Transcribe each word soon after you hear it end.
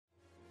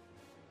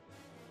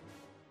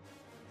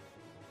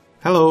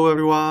Hello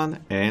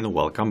everyone and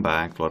welcome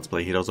back to Let's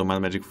Play Heroes of Might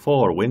and Magic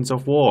 4 Winds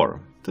of War.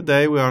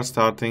 Today we are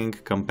starting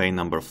campaign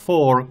number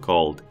 4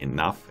 called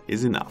Enough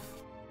is Enough.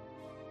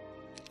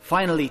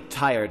 Finally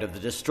tired of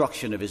the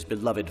destruction of his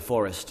beloved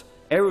forest,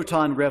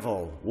 Erutan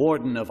Revel,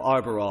 Warden of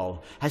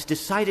Arborol, has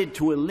decided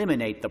to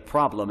eliminate the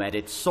problem at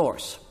its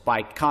source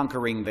by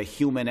conquering the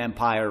human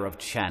empire of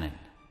Channon.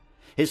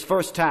 His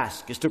first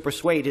task is to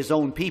persuade his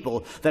own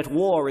people that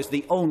war is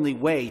the only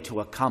way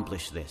to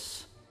accomplish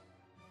this.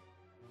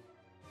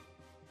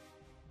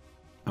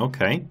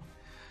 Okay.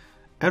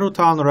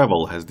 Erutan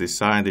Revel has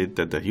decided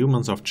that the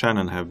humans of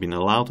Channon have been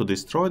allowed to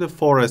destroy the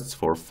forests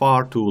for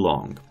far too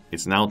long.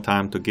 It's now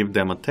time to give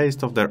them a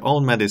taste of their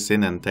own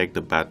medicine and take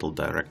the battle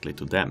directly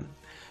to them.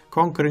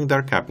 Conquering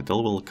their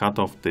capital will cut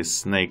off this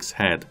snake's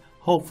head,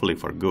 hopefully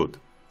for good.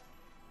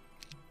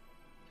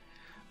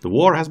 The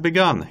war has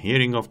begun.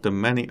 Hearing of the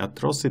many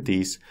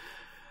atrocities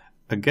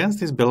against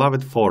his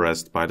beloved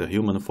forest by the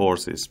human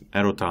forces,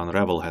 Erutan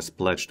Revel has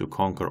pledged to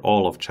conquer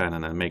all of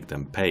Channon and make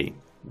them pay.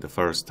 The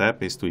first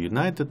step is to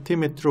unite the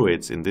timid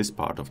druids in this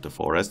part of the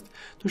forest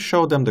to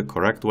show them the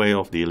correct way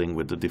of dealing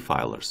with the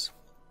defilers.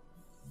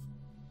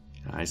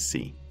 I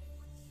see.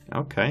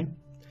 Okay.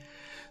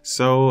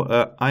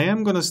 So I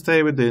am gonna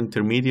stay with the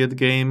intermediate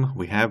game.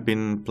 We have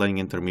been playing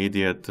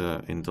intermediate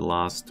in the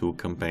last two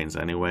campaigns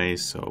anyway,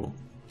 so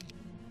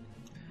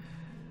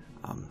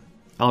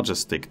I'll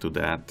just stick to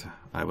that.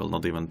 I will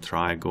not even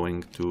try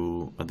going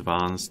to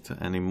advanced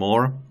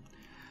anymore.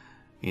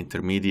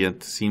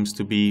 Intermediate seems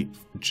to be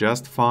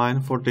just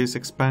fine for this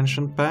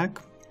expansion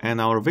pack,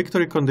 and our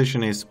victory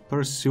condition is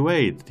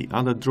persuade the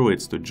other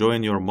druids to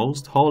join your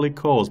most holy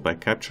cause by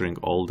capturing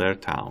all their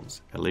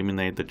towns.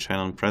 Eliminate the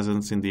Channon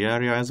presence in the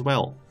area as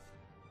well.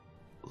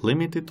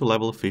 Limited to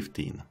level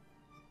 15.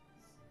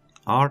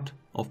 Art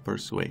of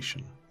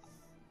Persuasion.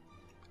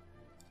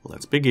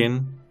 Let's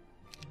begin.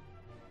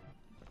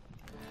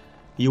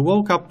 You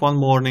woke up one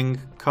morning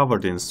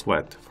covered in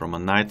sweat from a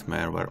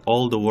nightmare where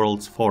all the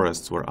world's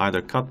forests were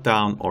either cut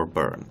down or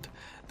burned.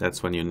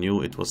 That's when you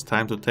knew it was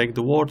time to take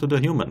the war to the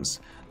humans,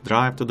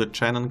 drive to the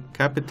Channon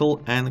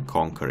capital and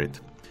conquer it.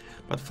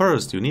 But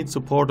first you need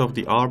support of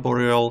the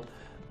arboreal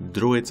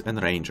druids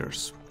and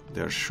rangers.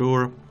 You're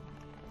sure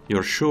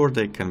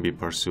they can be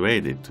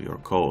persuaded to your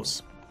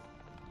cause.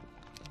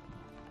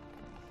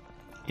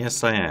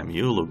 Yes, I am.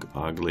 You look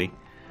ugly.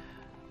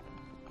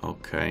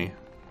 Okay.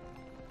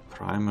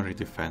 Primary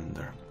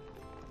Defender.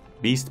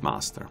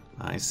 Beastmaster,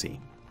 I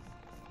see.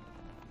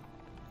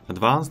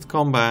 Advanced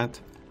Combat,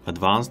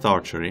 Advanced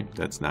Archery,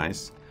 that's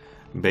nice.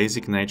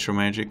 Basic Nature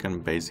Magic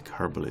and Basic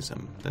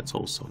Herbalism, that's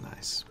also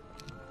nice.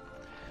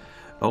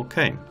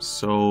 Okay,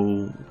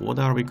 so what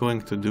are we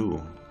going to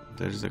do?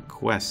 There's a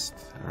quest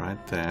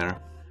right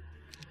there.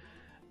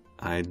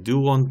 I do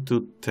want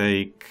to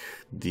take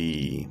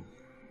the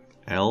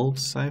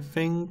elves, I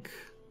think,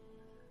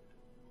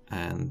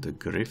 and the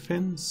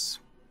griffins.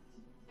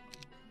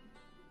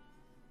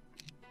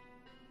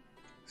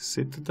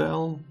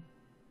 Citadel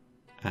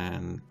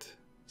and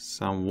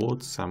some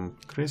wood, some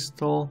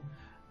crystal.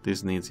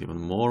 This needs even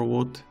more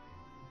wood.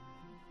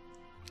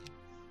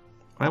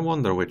 I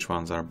wonder which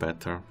ones are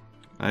better.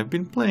 I've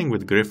been playing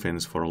with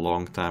griffins for a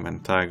long time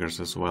and tigers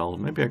as well.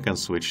 Maybe I can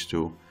switch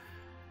to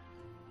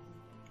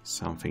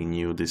something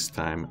new this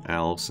time.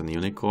 Elves and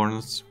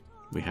unicorns.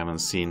 We haven't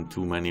seen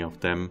too many of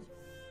them.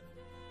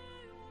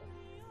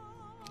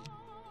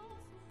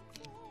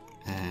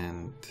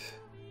 And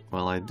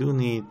well, I do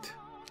need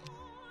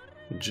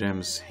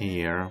gems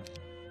here.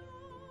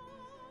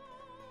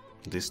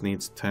 This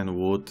needs 10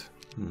 wood.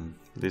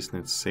 This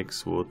needs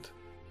 6 wood.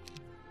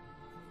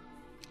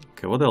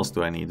 Okay, what else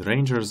do I need?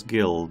 Rangers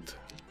Guild,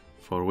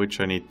 for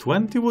which I need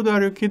 20 wood.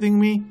 Are you kidding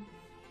me?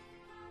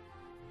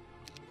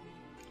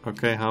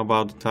 Okay, how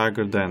about the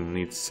Tiger Den?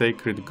 Needs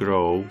Sacred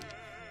Grove.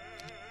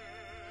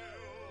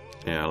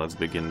 Yeah, let's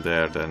begin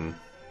there then.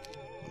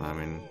 I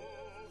mean,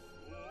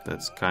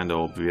 that's kind of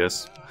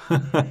obvious.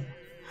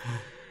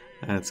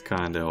 That's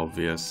kind of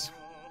obvious.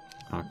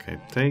 Okay,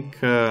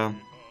 take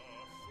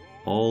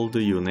all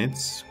the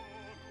units,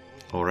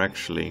 or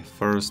actually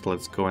first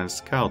let's go and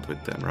scout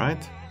with them,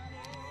 right?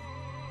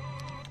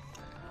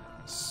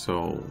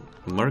 So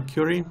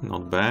Mercury,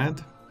 not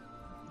bad.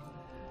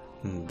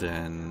 And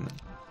then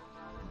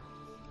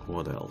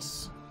what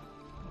else?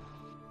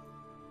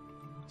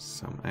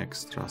 Some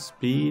extra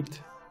speed.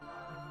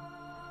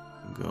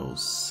 Go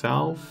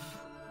south.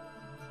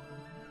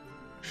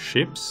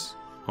 Ships,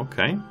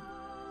 okay.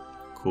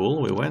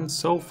 Cool, we went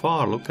so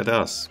far, look at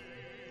us.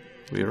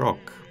 We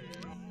rock.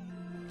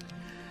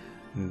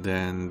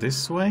 Then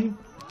this way,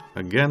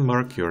 again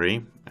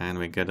Mercury, and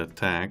we get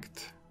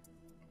attacked.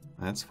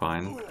 That's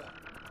fine.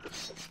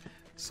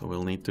 So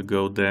we'll need to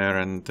go there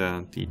and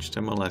teach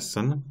them a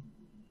lesson.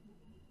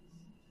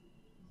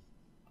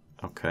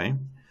 Okay.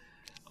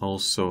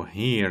 Also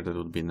here, that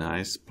would be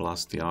nice,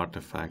 plus the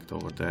artifact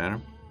over there.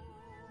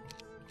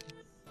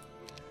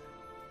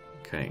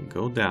 Okay,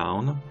 go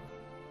down.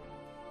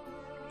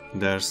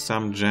 There's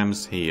some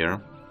gems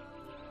here.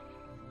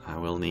 I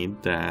will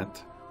need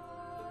that.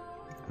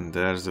 And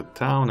there's a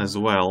town as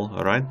well,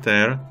 right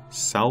there,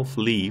 South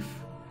Leaf.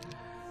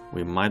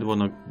 We might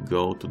want to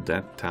go to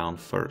that town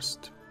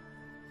first.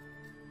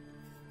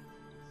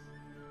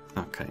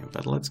 Okay,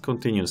 but let's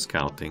continue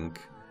scouting.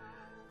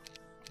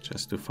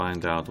 Just to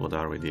find out what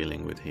are we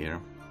dealing with here.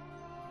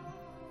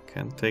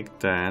 Can't take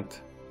that.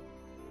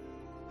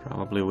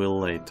 Probably will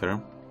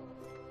later.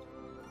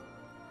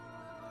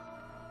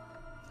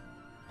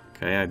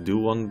 Okay, I do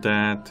want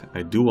that.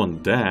 I do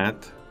want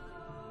that.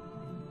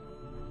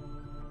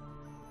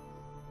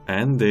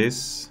 And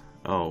this.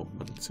 Oh,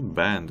 but it's a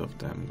band of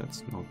them.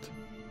 That's not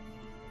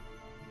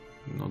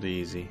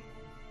easy.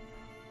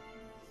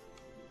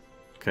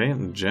 Okay,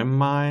 and gem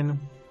mine.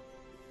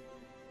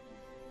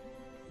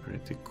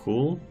 Pretty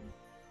cool.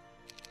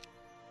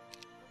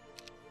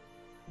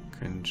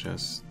 Can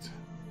just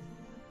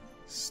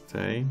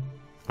stay.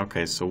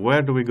 Okay, so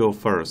where do we go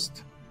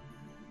first?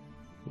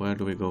 Where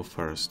do we go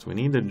first? We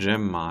need a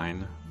gem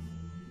mine.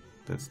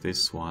 That's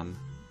this one.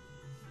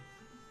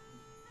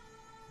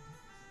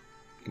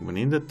 We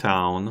need a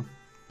town,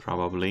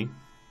 probably,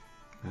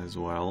 as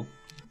well.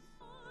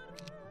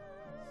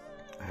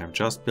 I have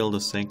just built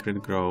a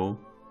sacred grove.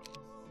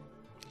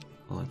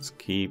 Let's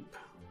keep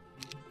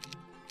a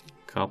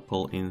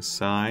couple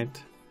inside.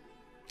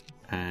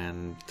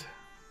 And,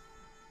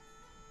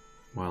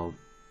 well,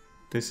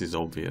 this is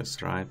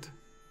obvious, right?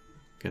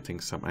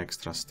 Getting some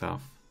extra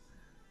stuff.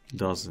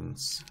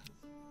 Dozens.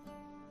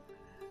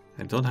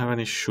 I don't have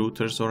any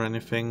shooters or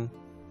anything.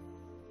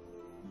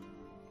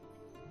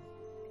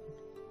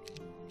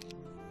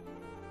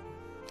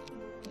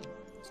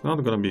 It's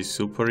not gonna be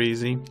super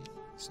easy.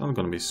 It's not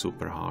gonna be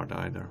super hard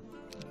either.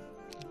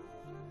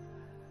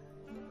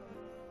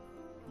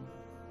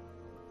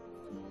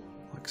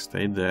 Like,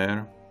 stay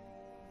there.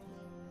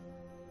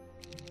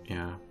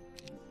 Yeah.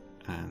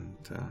 And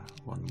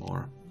one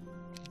more.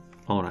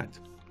 Alright.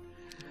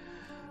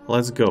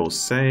 Let's go.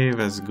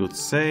 Save as good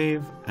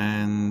save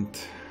and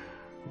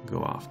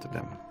go after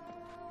them.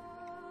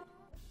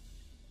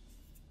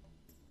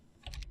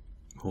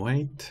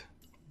 Wait.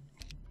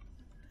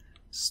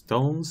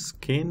 Stone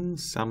skin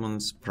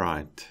summon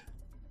sprite.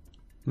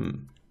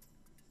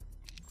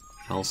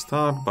 I'll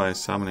start by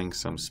summoning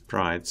some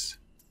sprites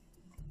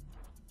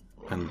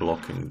and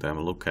blocking them.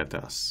 Look at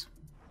us.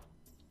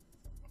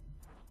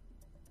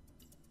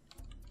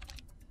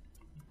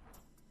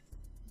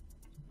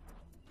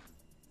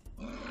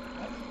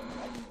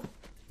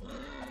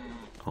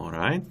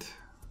 Alright,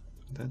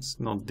 that's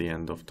not the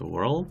end of the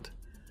world.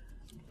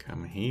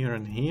 Come here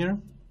and here.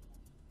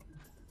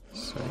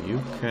 So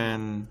you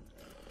can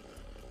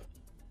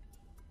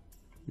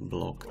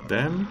block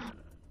them.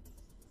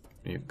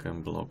 You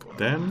can block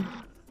them.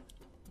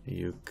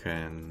 You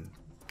can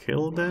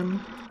kill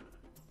them.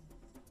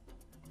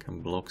 You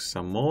can block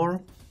some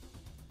more.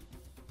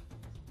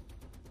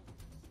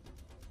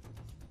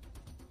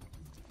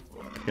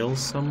 Kill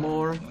some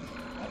more.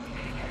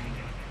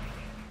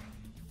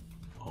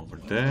 Over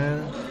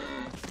there.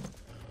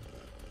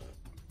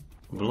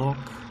 Block.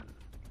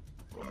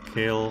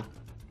 Kill.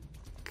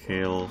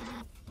 Kill.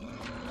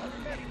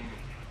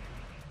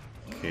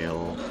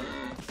 Kill.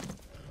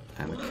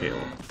 And kill.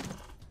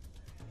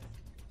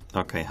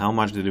 Okay, how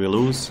much did we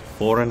lose?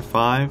 4 and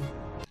 5.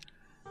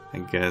 I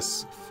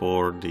guess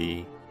for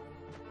the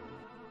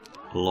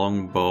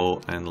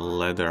longbow and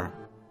leather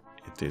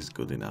it is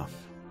good enough.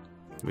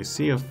 We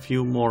see a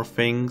few more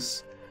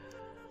things.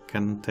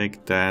 Can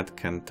take that,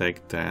 can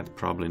take that.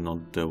 Probably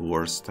not the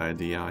worst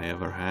idea I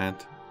ever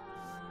had.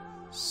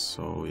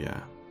 So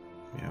yeah,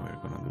 we're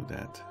gonna do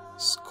that.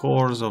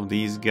 Scores of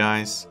these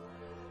guys.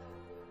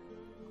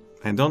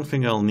 I don't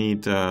think I'll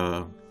need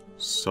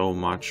so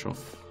much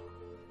of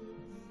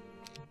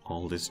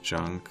all this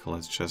junk.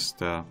 Let's just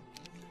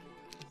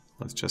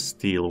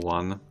steal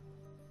one.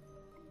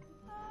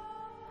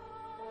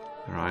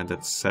 Right,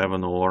 that's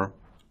 7 ore.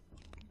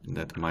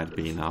 That might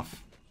be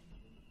enough.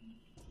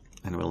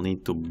 And we'll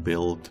need to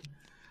build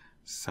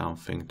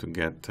something to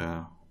get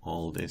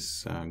all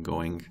this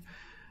going.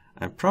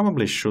 I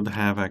probably should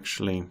have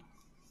actually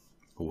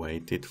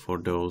waited for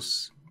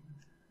those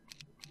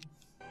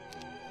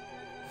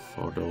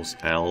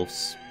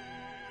elves.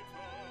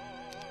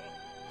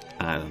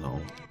 I don't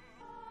know.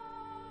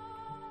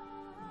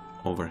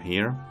 Over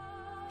here.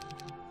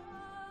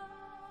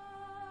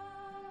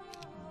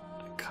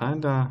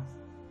 Kinda.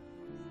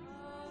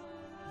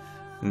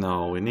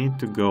 No, we need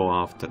to go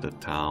after the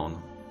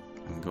town.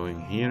 I'm going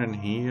here and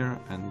here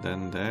and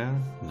then there.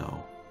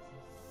 No.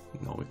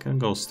 No, we can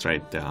go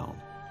straight down.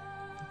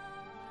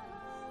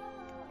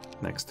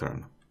 Next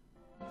turn.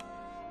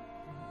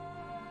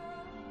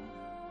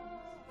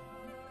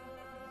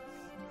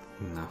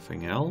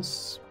 Nothing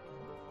else.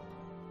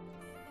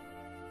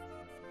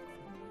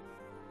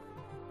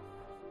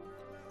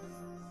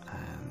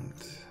 And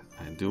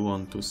I do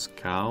want to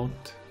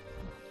scout.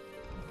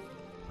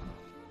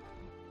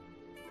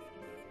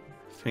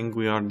 Think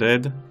we are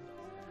dead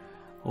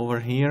over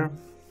here.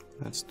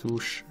 That's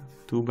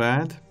too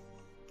bad.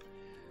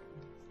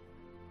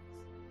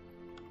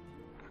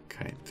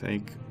 Okay,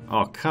 take...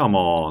 Oh, come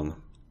on!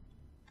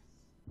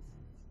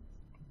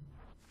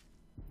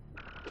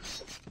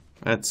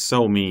 That's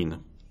so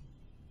mean.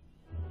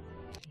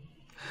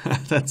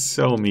 That's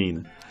so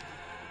mean.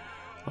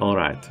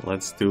 Alright,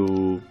 let's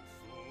do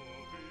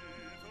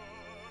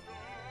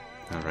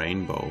a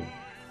rainbow.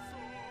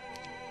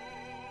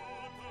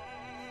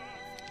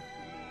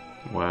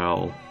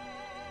 Well,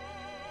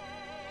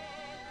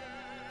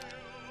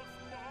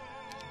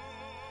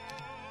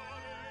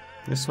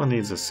 this one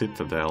needs a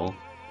citadel.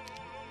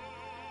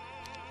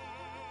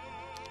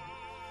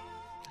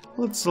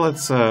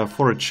 Let's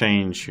for a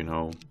change, you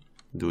know,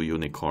 do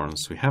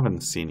unicorns. We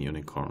haven't seen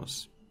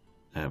unicorns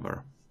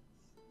ever.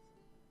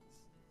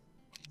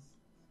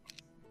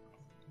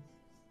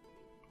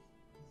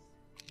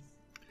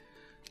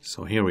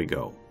 So here we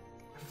go.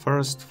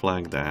 First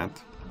flag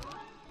that.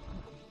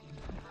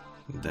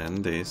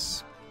 Then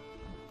this.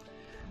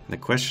 The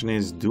question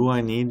is, do I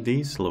need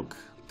these? Look,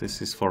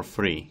 this is for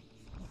free.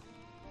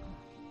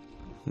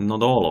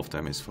 Not all of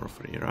them is for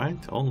free, right?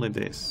 Only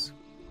this.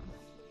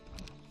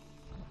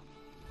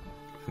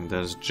 And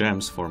there's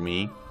gems for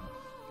me.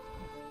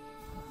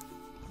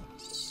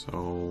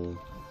 So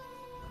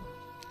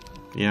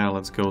yeah,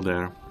 let's go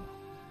there.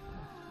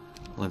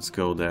 Let's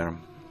go there.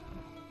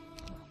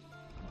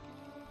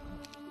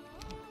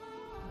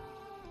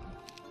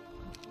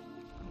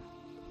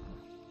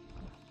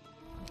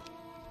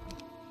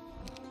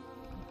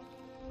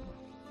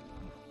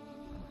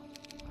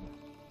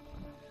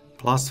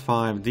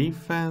 +5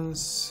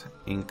 defense,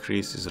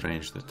 increases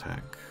ranged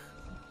attack.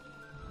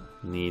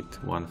 Need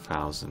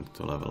 1000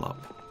 to level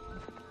up.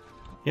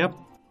 Yep,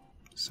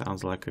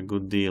 sounds like a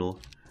good deal.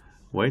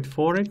 Wait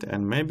for it,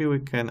 and maybe we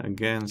can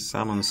again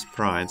summon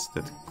sprites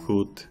that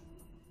could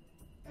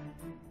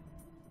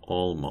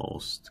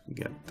almost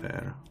get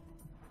there.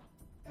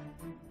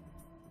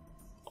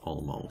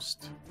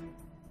 Almost.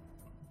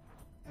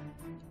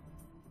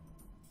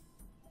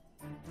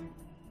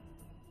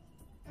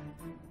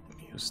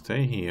 You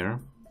stay here.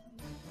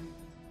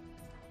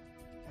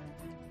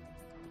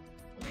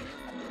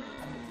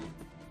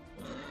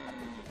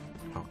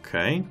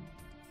 Okay.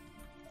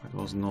 That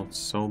was not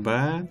so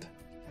bad.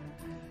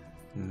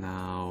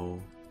 Now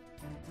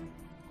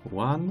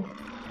 1,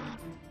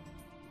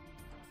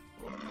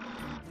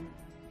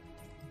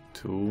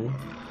 2,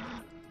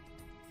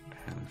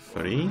 and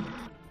 3.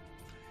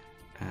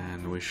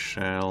 And we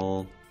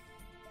shall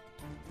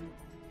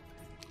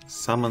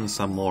summon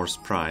some more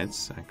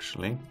sprites,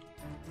 actually.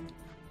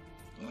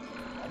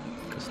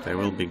 Because they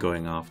will be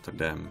going after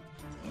them.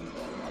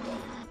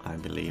 I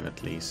believe,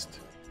 at least.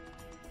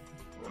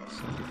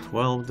 So the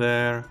 12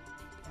 there.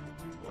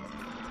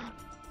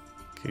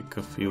 Kick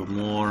a few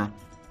more.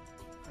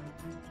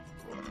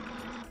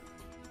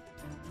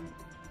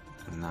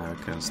 And now I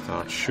can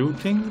start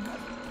shooting.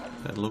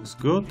 That looks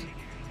good.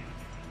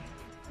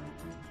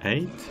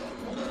 8.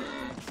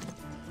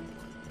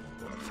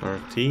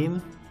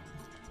 13.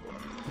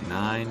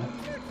 9.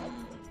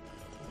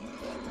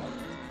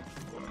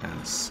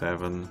 And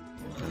 7.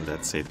 And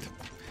that's it.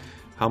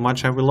 How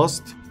much have we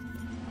lost?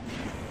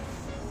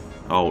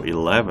 Oh,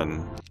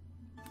 11.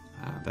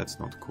 That's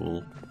not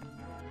cool.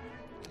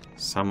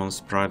 Summon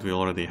sprite we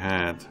already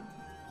had.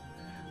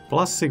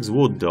 +6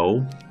 wood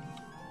though.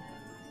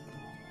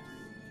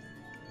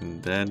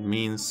 And that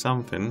means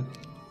something.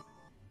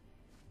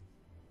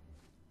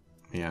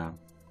 Yeah.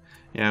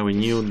 Yeah, we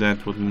knew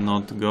that would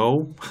not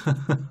go.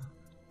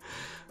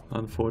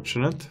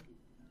 Unfortunate.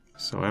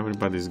 So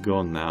everybody's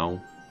gone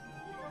now.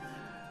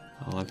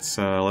 Let's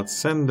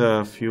send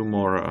a few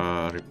more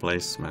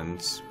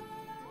replacements.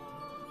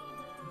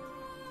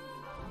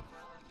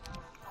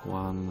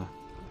 1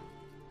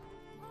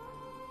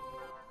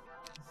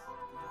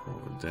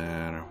 over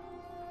there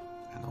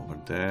and over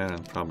there,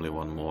 and probably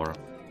one more,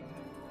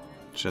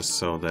 just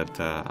so that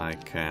I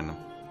can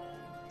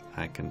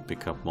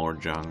pick up more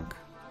junk.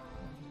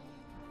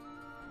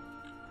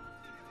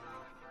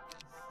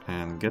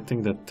 And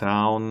getting the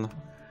town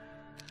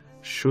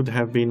should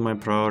have been my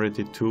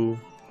priority too,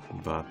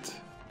 but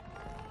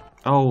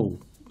oh,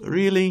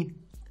 really?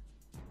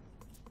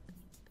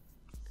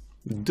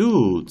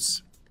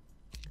 Dudes!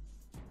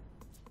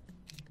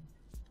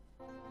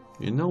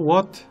 You know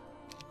what?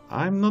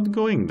 I'm not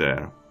going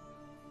there.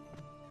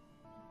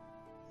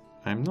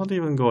 I'm not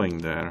even going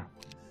there.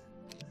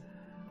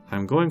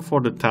 I'm going for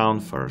the town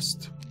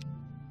first.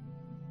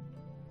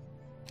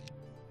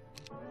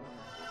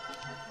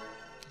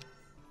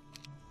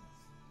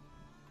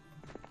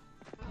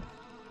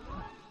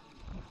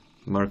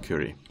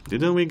 Mercury.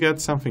 Didn't we get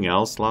something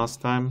else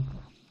last time?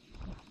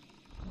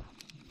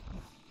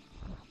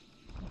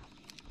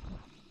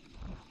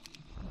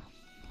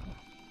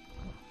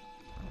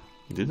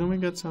 Didn't we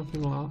get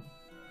something else?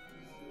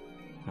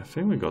 I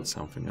think we got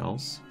something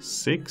else.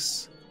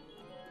 6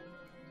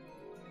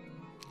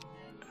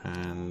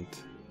 and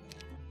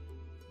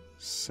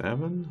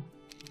 7.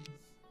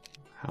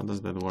 How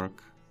does that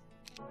work?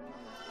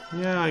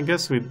 Yeah, I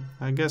guess we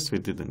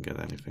didn't get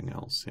anything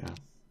else. Yeah.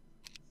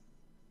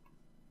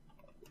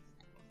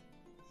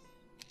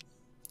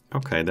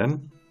 Okay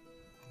then.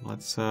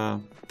 Let's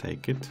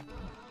take it.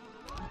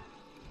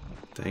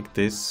 Take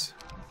this.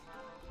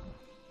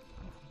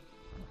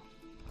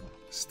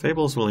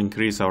 Stables will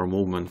increase our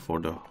movement for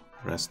the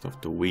rest of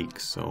the week,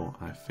 so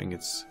I think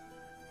it's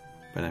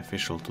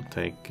beneficial to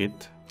take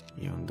it,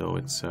 even though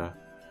it's a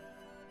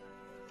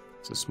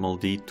small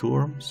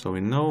detour. So we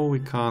know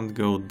we can't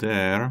go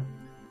there.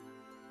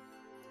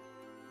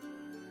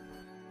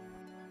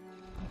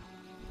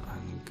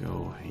 And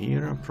go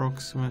here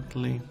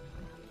approximately.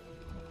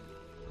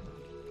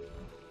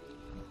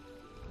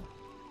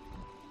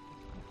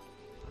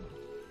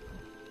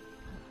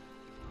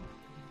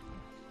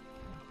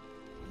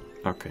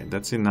 Okay,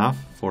 that's enough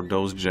for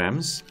those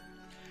gems.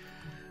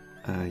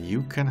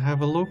 You can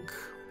have a look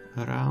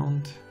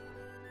around.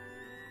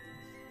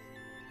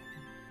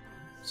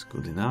 It's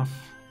good enough.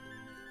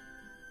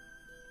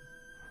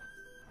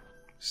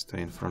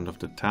 Stay in front of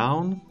the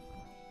town.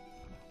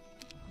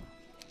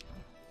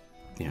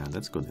 Yeah,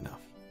 that's good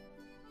enough.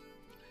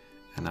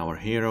 And our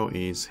hero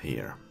is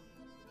here.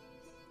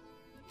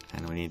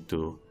 And we need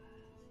to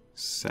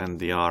send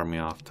the army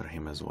after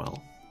him as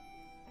well.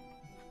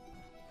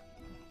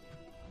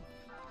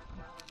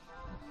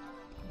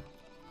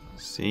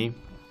 See,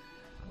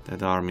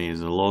 that army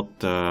is a lot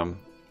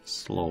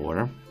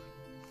slower,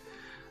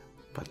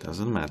 but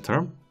doesn't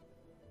matter.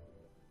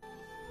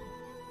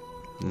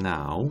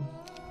 Now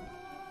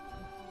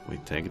we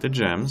take the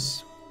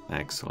gems.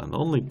 Excellent.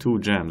 Only 2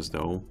 gems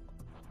though.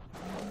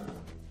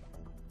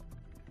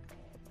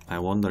 I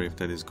wonder if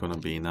that is gonna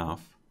be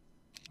enough.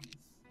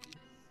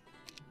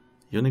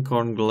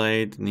 Unicorn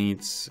Glade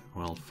needs,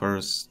 well,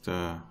 first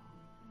a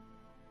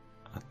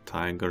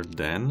tiger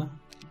den.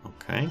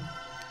 Okay.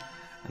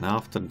 And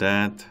after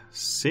that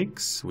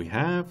 6, we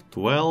have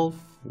 12,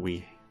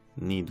 we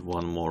need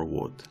 1 more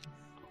wood.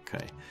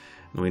 Okay,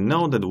 and we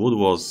know that wood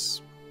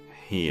was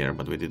here,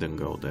 but we didn't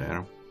go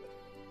there.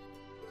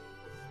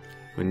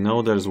 We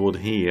know there's wood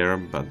here,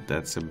 but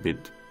that's a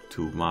bit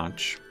too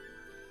much.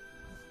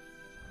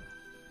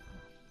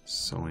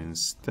 So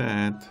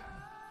instead,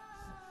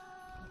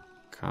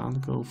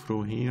 can't go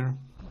through here.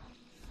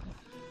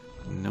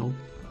 Nope.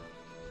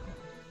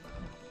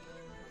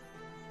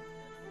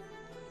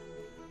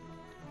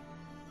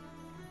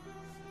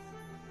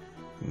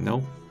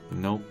 Nope,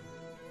 nope.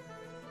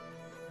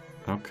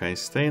 Okay,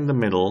 stay in the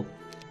middle.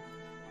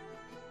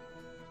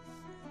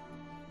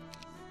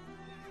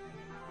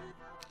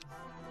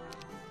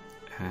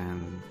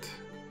 And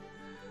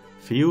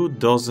few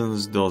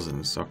dozens.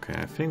 Okay,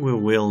 I think we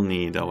will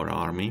need our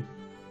army.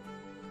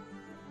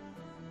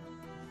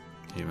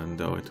 Even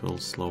though it will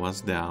slow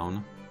us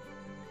down.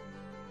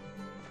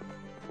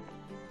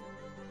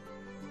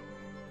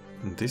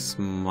 This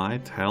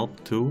might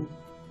help too.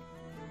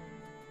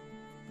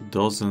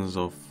 Dozens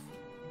of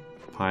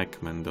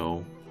pikemen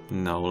though.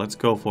 No, let's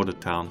go for the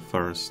town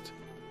first.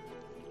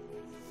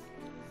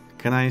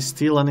 Can I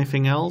steal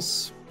anything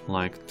else?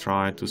 Like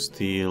try to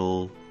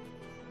steal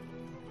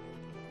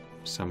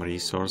some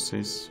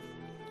resources?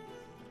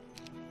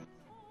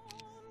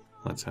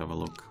 Let's have a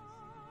look.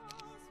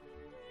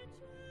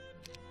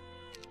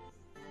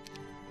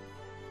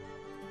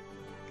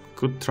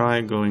 Could try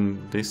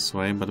going this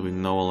way, but we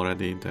know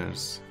already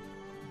there's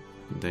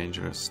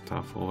dangerous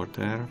stuff over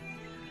there.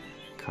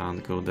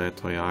 Can't go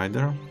that way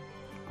either.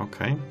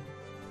 Okay.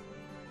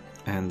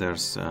 And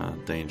there's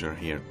danger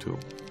here too.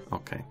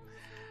 Okay.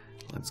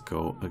 Let's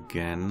go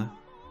again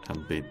a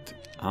bit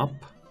up.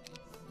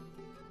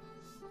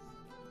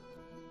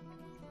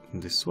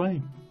 This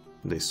way.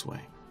 This way.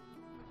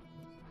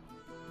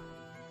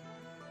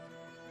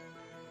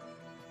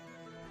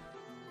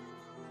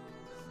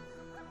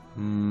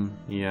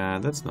 Yeah,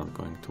 that's not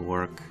going to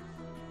work.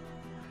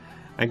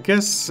 I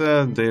guess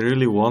they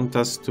really want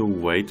us to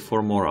wait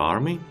for more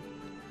army.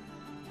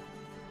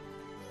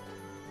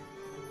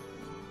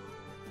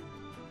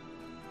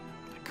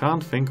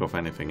 Can't think of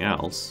anything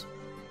else.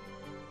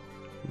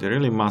 They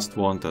really must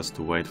want us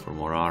to wait for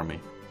more army.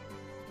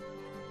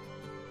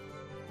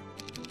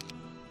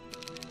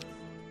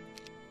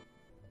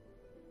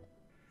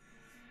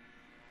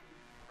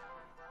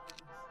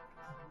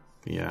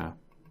 Yeah.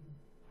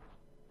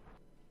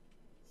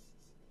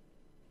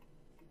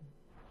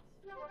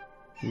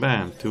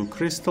 Bam, 2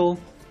 crystal.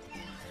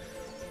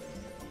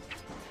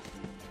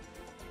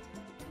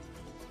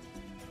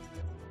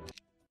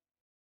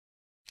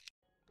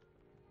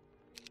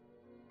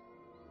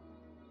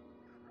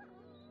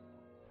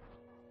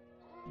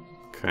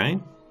 Okay.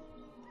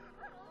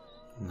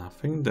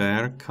 Nothing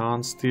there.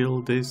 Can't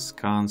steal this,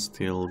 can't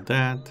steal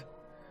that.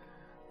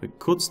 We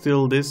could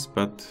steal this,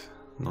 but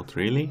not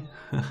really.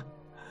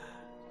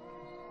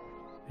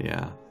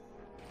 Yeah.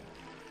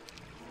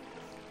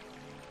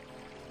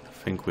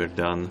 I think we're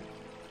done.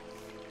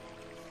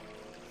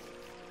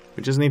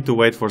 We just need to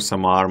wait for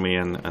some army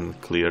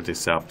and clear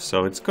this up.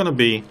 So it's gonna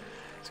be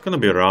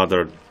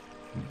rather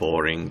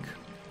boring.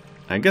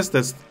 I guess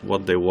that's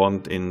what they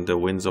want in the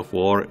Winds of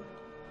War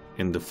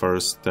in the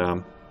first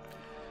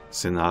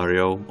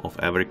scenario of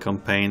every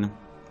campaign,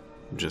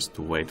 just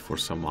to wait for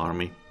some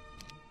army.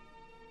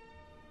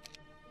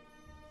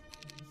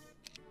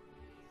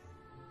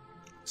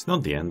 It's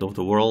not the end of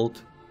the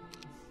world.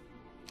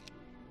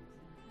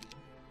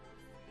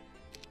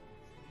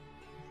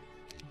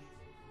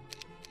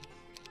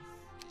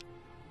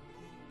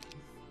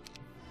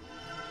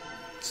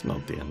 It's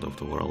not the end of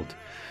the world.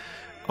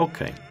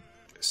 Okay,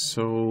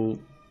 so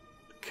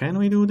can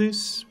we do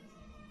this?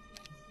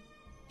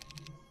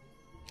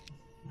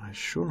 I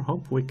sure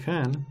hope we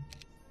can.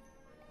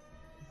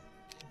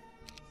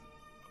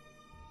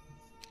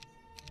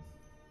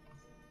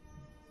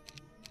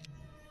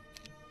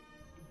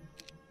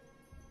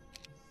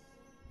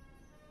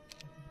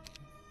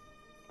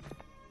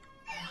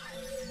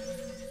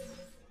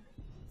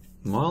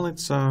 Well,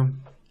 it's a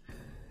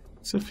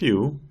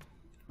few.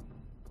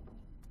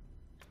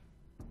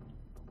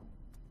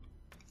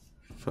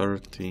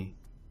 30.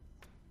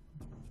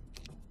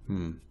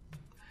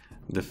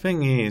 The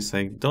thing is,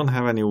 I don't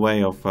have any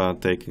way of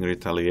taking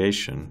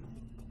retaliation.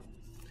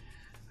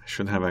 I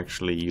should have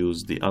actually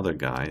used the other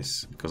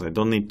guys, because I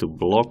don't need to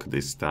block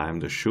this time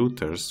the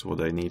shooters.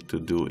 What I need to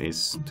do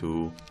is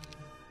to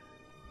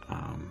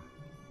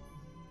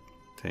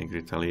take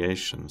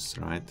retaliations,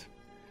 right?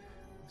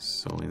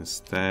 So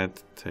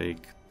instead,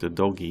 take the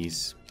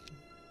doggies.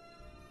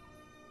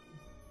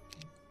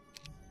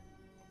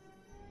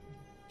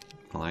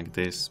 Like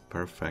this,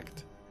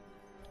 perfect.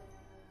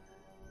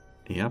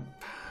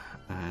 Yep,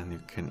 and you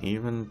can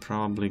even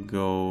probably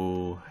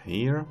go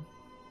here.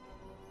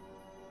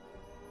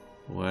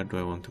 Where do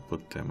I want to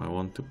put them? I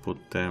want to put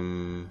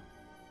them...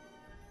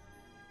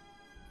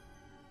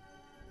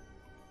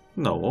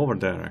 No, over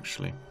there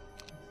actually.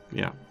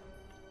 Yeah.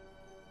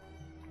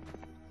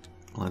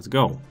 Let's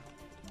go.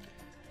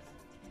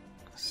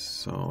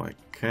 So I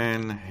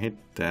can hit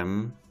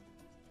them,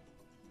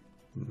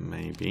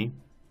 maybe.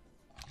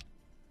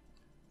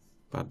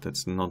 But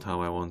that's not how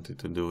I wanted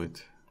to do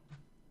it.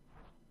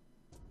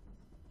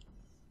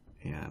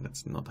 Yeah,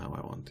 that's not how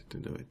I wanted to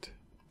do it.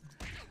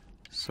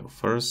 So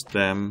first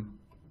them,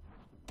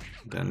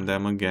 then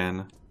them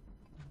again,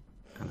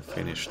 and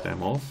finish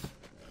them off.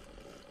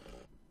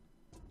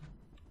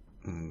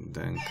 And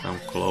then come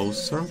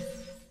closer.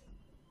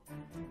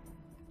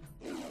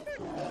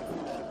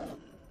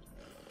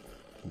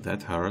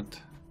 That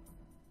hurt.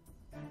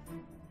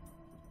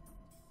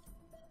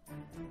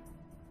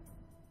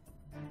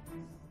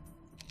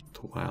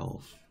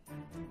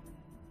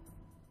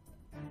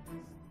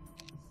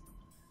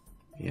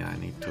 Yeah, I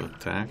need to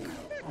attack.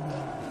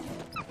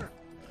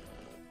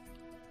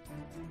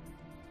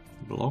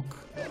 Block.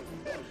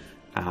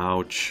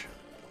 Ouch.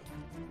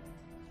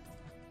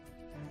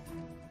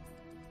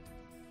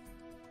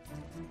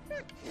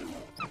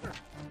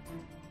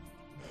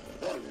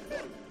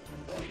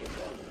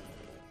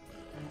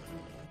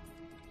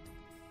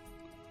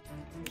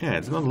 Yeah,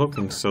 it's not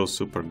looking so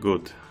super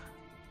good.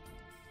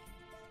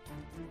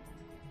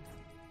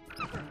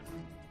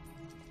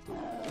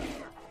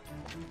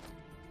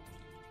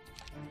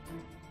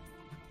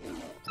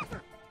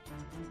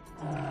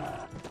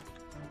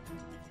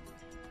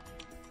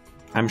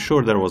 I'm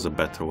sure there was a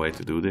better way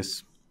to do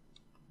this,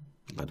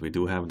 but we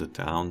do have the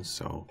town,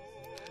 so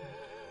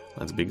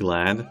let's be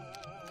glad.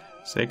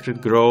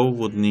 Sacred Grove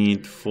would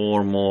need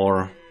 4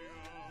 more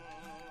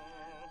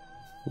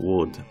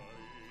wood.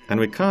 And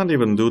we can't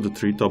even do the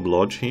Treetop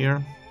Lodge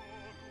here.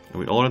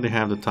 We already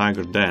have the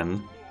Tiger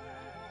Den.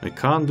 We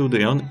can't do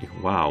the...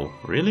 Wow,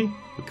 really?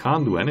 We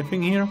can't do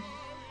anything here?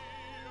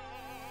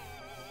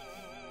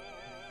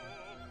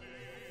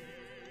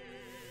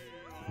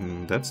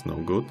 That's no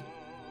good.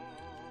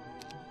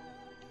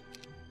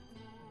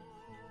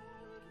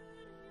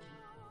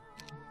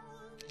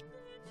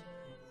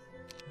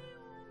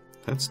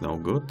 That's no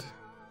good.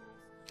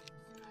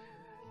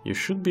 You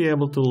should be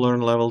able to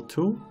learn level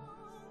 2.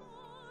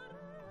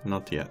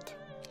 Not yet.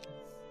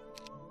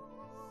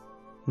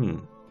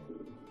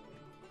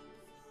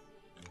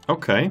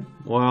 Okay,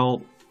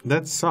 well,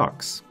 that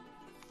sucks.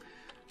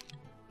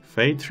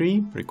 Fey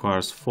Tree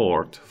requires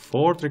Fort.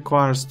 Fort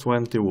requires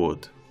 20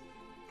 wood.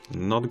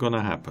 Not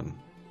gonna happen.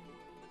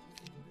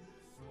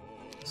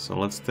 So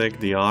let's take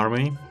the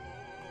army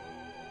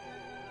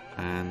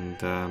and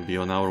be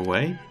on our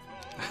way.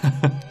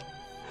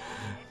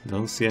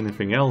 Don't see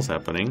anything else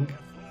happening.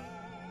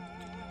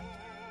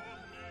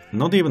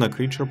 Not even a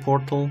creature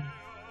portal.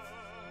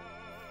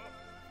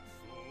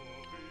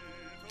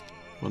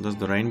 What does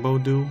the rainbow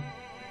do?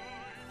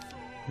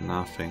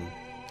 Nothing.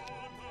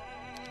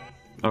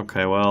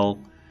 Okay, well,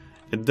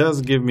 it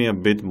does give me a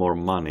bit more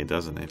money,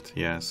 doesn't it?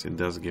 Yes, it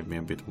does give me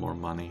a bit more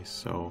money,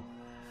 so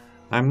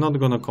I'm not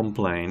gonna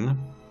complain.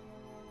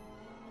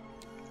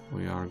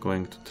 We are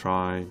going to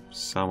try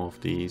some of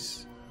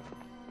these.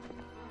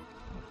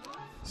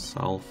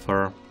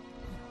 Sulfur.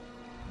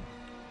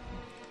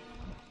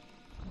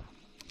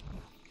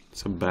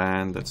 It's a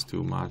band, that's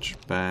too much.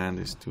 Band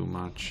is too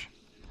much.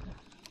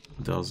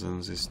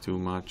 Dozens is too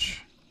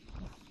much.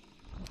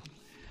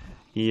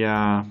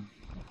 Yeah.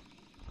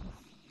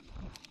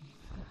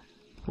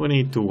 We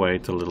need to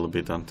wait a little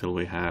bit until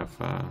we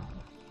have a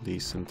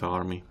decent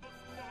army.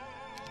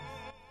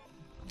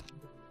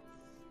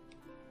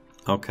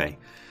 Okay.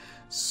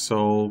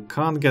 So,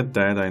 can't get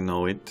that, I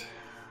know it.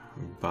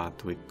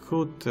 But we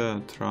could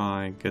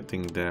try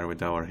getting there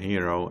with our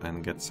hero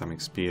and get some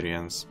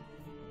experience.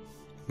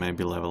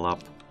 Maybe level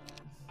up.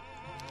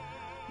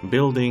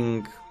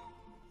 Building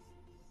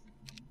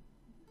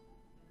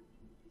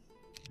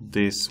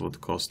this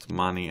would cost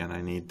money, and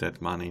I need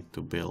that money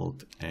to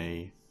build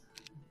a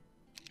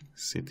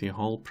city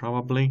hall,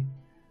 probably.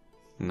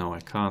 No, I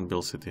can't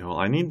build city hall.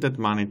 I need that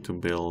money to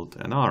build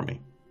an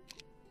army.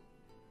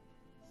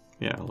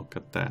 Yeah, look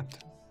at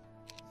that.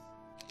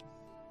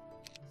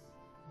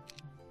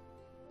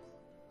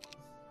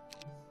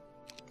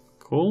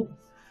 Cool.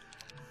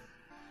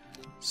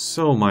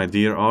 So, my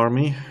dear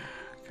army,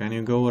 can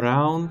you go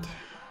around?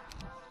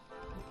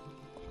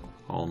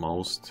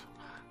 Almost.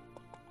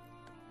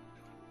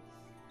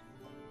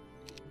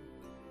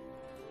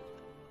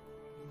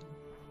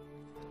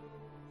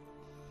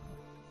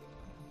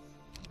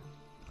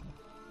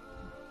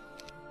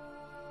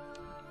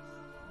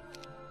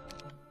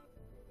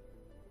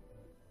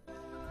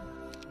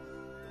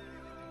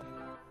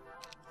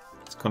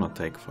 It's gonna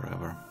take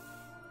forever.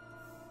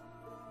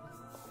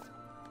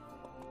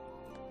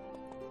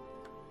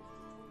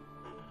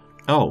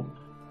 Oh,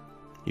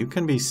 you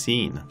can be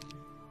seen.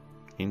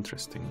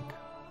 Interesting.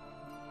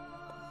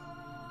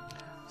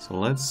 So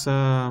let's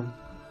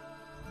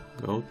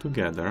go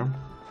together.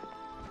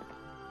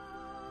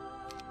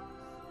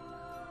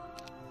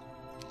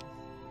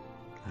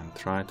 And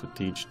try to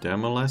teach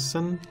them a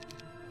lesson.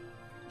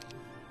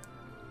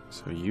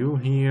 So you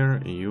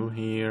here, you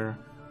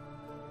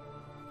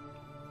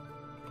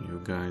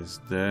guys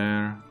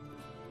there.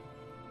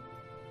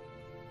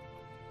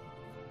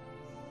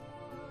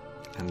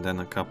 And then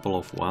a couple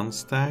of 1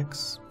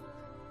 stacks.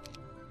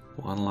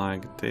 One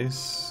like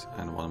this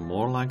and one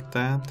more like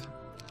that.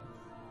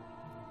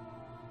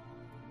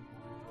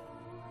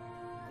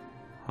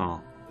 Huh.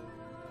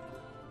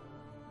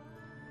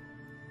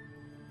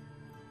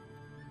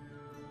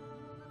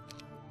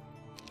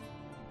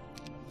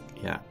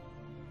 Yeah.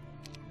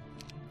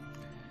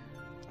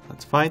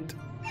 Let's fight.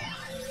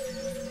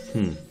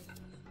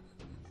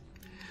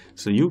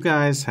 So you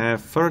guys have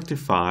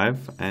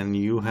 35 and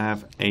you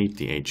have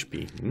 80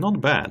 HP. Not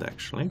bad,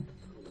 actually.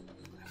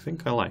 I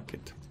think I like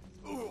it.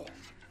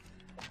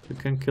 You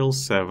can kill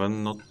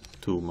 7, not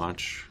too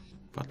much,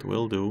 but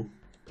will do.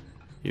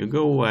 You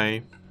go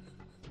away.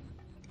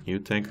 You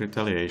take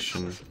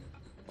retaliation.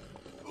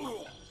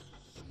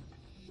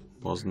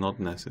 Was not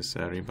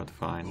necessary, but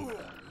fine.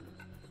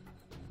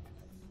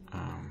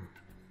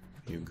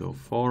 You go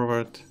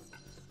forward.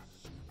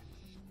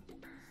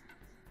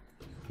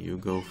 You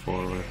go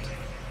forward.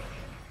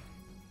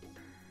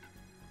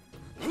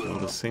 Kill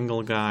the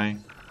single guy.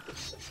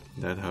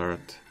 That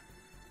hurt.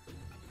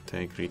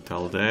 Take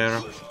retal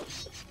there.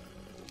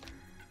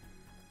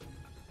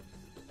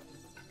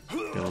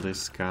 Kill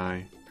this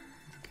guy.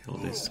 Kill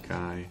this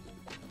guy.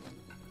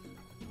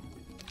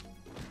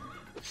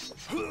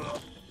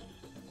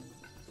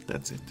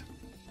 That's it.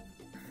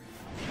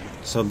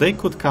 So they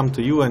could come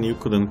to you and you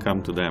couldn't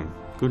come to them.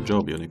 Good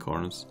job,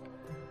 unicorns.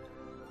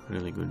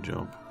 Really good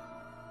job.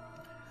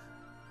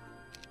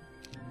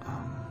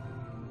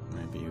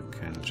 Maybe you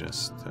can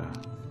just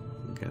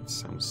get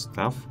some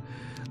stuff.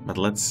 But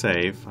let's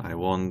save. I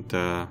want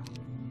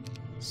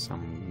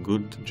some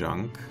good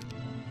junk,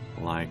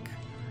 like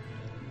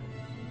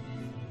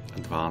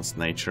advanced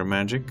nature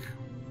magic.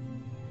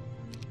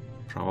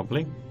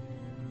 Probably.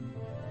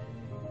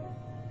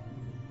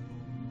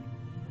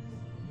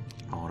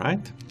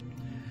 Alright.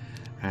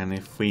 And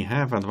if we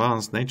have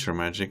advanced nature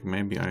magic,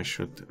 maybe I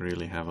should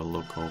really have a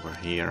look over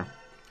here.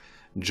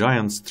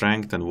 Giant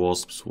strength and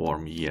wasp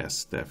swarm.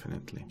 Yes,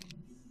 definitely.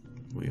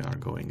 We are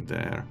going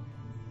there.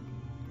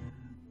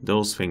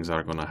 Those things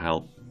are gonna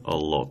help a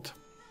lot.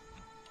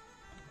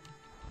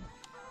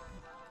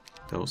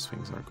 Those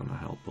things are gonna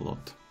help a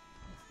lot.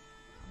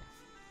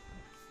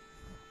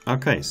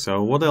 Okay,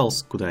 so what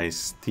else could I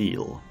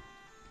steal?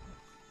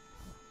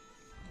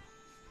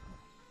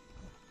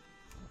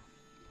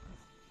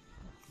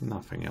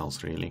 Nothing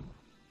else, really.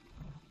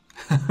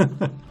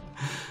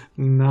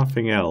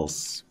 Nothing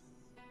else.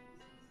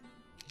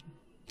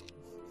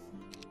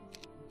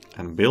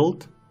 And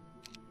build.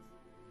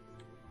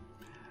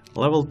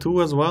 Level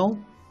 2 as well?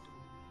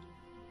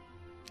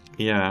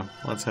 Yeah,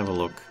 let's have a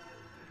look.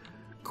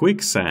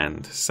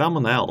 Quicksand,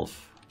 summon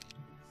elf.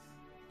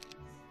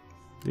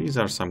 These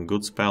are some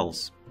good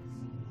spells.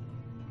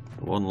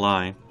 Won't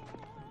lie.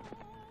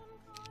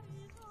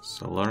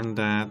 So learn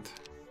that.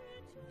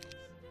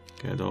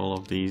 Get all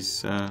of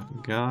these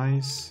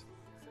guys.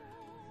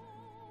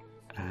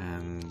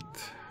 And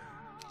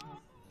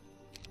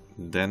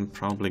then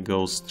probably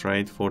go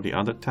straight for the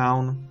other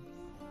town.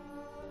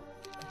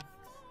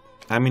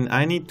 I mean,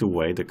 I need to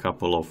wait a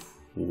couple of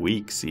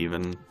weeks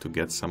even to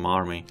get some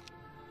army.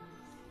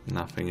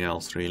 Nothing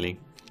else really.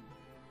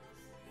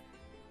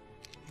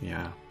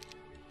 Yeah.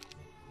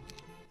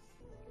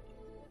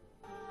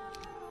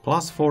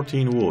 Plus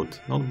 14 wood,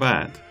 not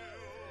bad.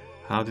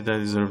 How did I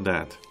deserve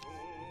that?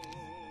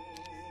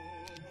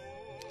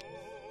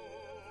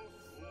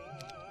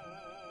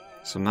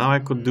 So now I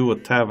could do a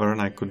tavern,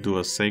 I could do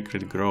a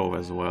sacred grove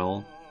as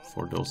well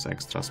for those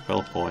extra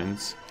spell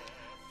points.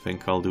 I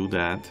think I'll do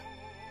that.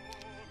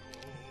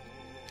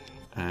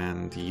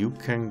 And you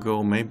can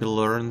go maybe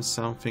learn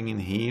something in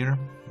here.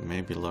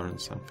 Maybe learn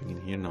something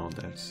in here. No,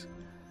 that's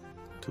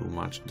Too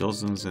much.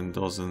 Dozens and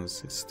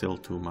dozens is still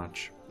too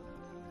much.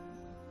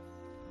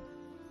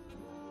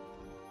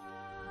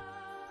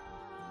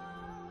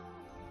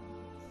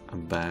 A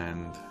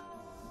band.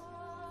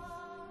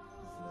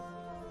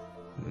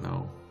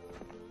 No.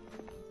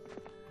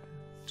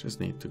 Just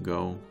need to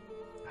go.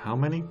 How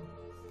many?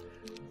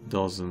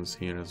 Dozens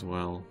here as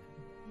well.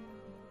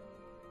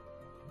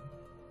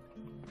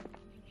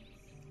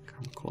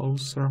 Come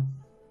closer.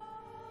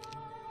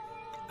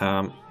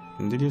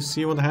 Did you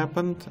see what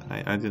happened?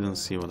 I didn't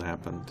see what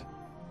happened.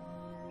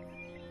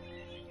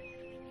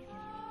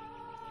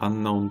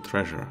 Unknown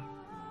treasure.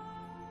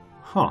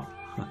 Huh.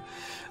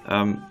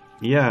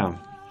 Yeah,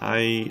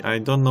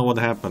 I don't know what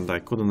happened. I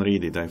couldn't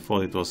read it. I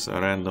thought it was a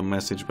random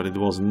message, but it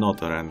was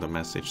not a random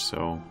message,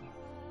 so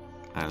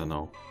I don't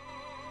know.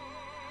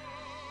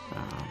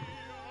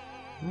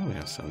 Oh, we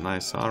have some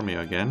nice army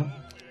again.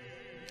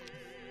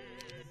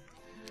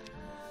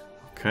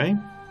 Okay,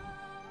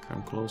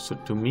 come closer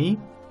to me.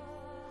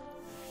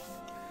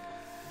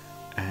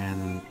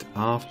 And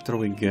after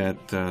we get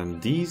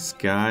these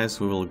guys,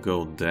 we will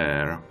go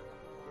there,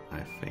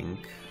 I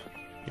think.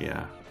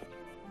 Yeah.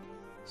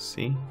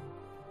 See?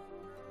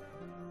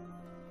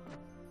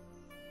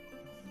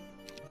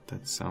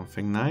 That's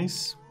something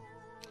nice.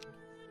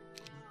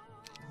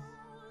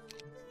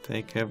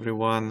 Take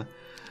everyone.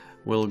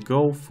 We'll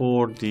go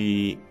for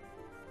the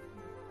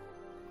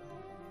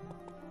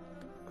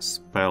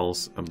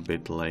spells a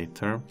bit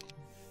later.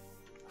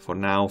 For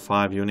now,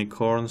 5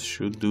 unicorns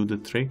should do the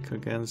trick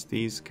against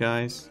these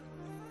guys,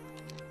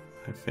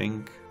 I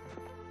think.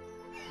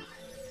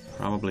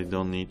 Probably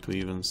don't need to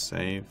even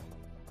save.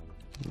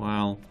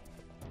 Well,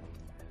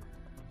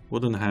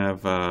 wouldn't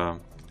have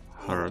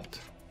hurt.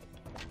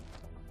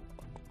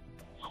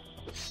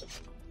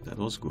 That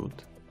was good.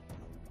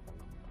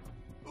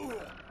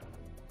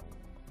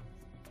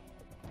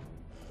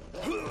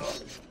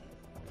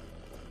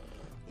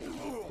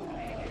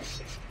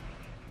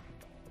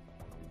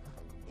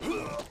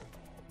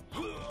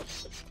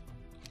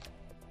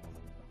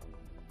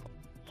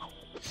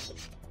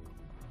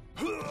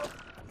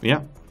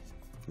 Yeah,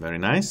 very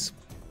nice.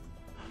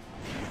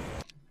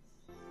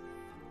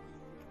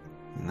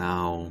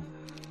 Now,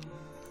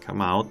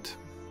 come out.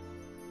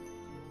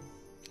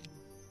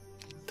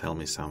 Tell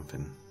me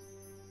something.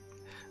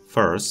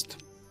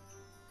 First,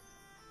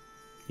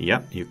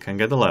 yeah, you can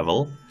get a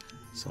level.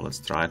 So let's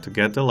try to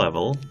get the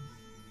level.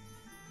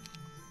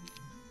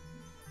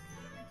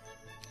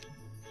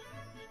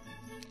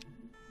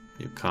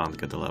 You can't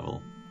get a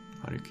level.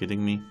 Are you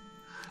kidding me?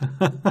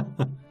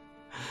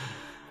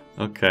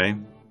 Okay.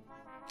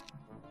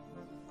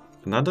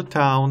 Another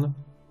town.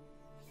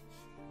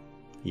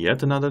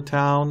 Yet another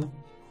town.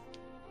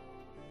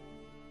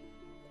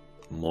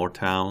 More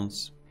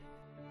towns.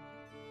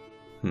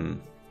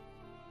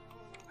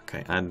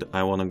 Okay, and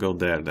I want to go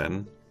there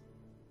then.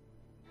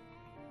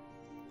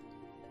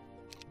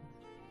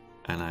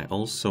 And I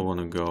also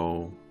want to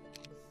go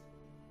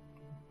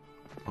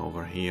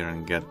over here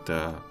and get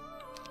the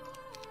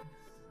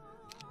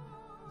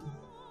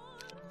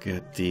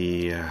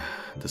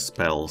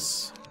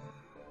spells.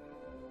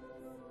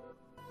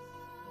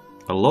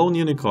 A lone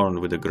unicorn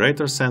with a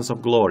greater sense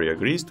of glory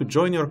agrees to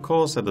join your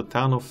cause at the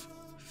town of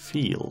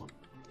Feel.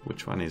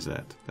 Which one is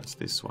that? That's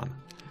this one.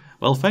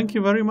 Well, thank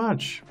you very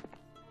much.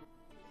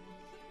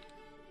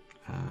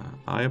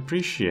 I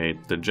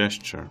appreciate the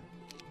gesture.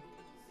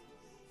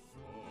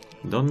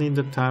 Don't need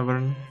the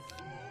tavern.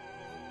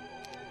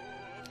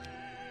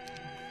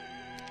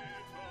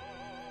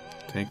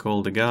 Take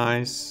all the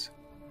guys.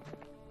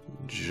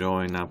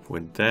 Join up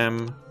with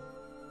them.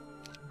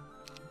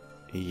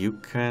 You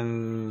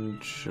can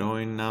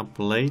join up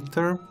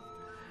later.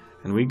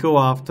 And we go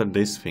after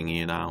this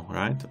thingy now,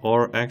 right?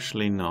 Or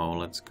actually, no,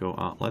 let's go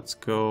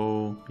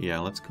yeah,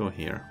 let's go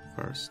here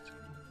first.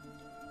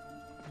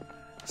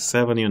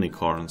 7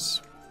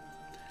 unicorns.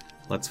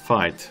 Let's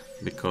fight,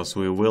 because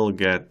we will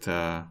get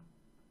a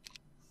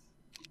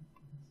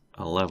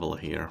level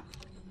here.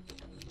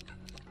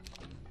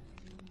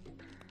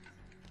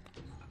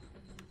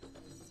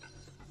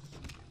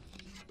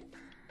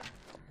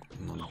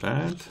 Not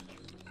bad.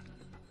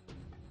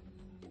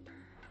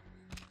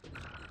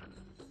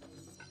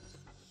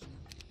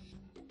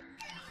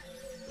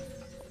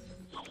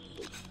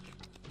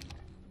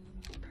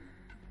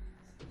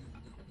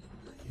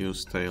 You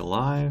stay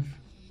alive.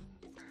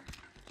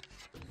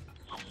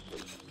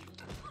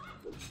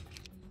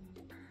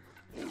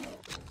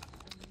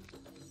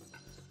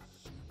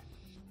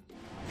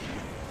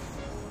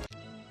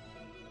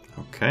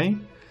 Okay,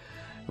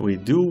 we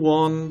do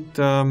want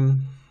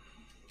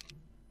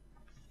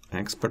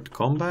expert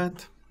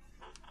combat.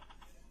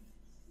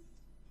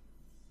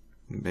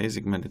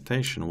 Basic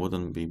meditation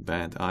wouldn't be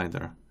bad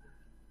either.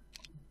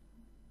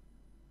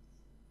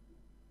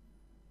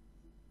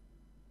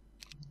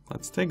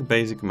 Let's take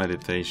basic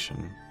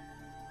meditation.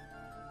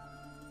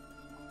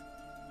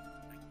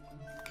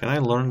 Can I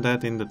learn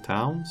that in the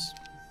towns?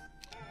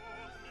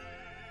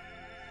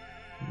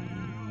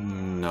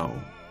 No.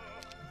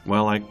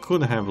 Well, I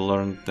could have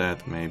learned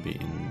that maybe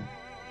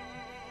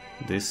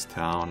this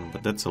town,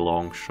 but that's a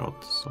long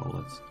shot,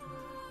 so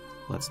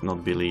let's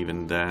not believe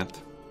in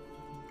that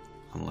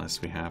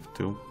unless we have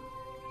to.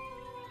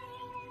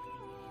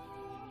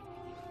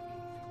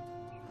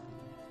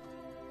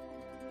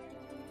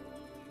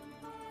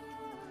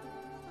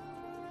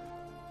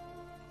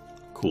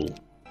 Cool.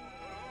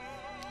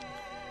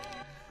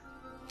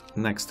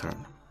 Next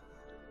turn.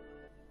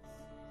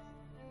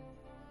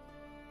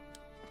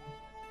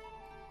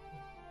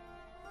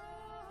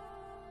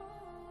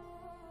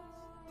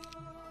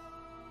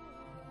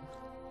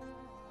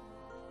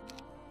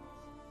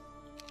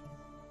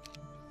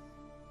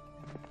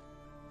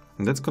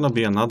 And that's gonna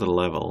be another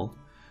level.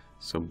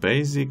 So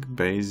basic,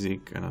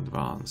 basic, and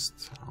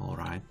advanced.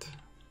 Alright.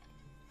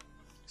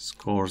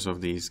 Scores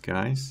of these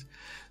guys.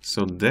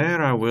 So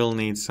there I will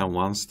need some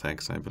 1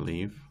 stacks, I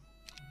believe.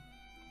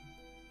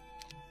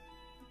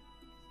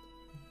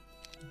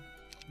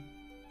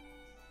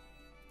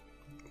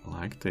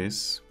 Like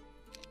this.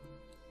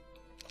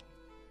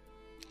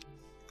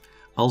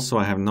 Also,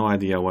 I have no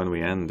idea when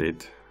we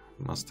ended.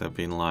 Must have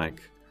been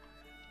like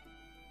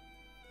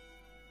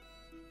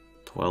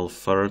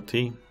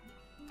 12:30,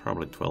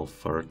 probably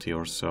 12:30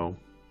 or so.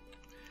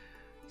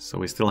 So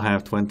we still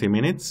have 20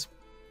 minutes.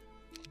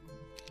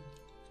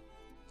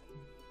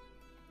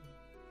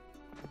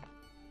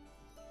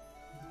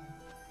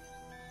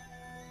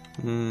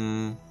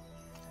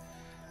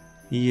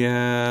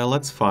 Yeah,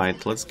 let's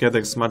fight. Let's get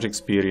as much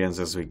experience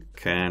as we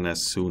can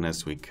as soon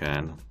as we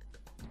can.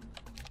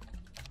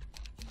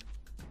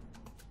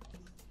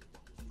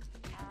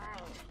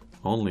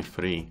 Only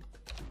 3.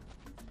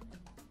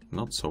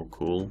 Not so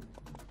cool.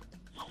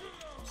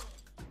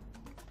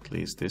 At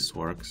least this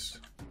works.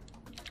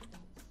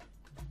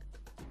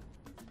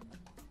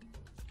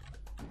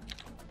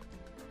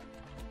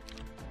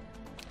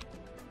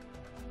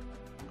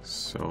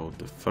 So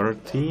the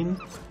 13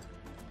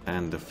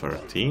 and the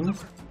 13.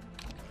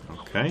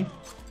 Okay.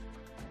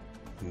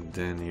 And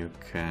then you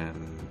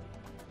can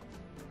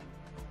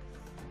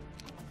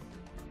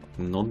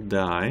not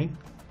die.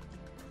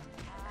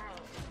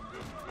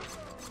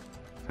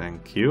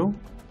 Thank you.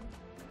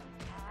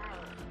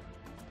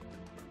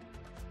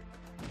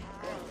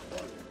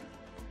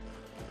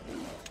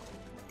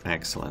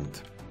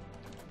 Excellent.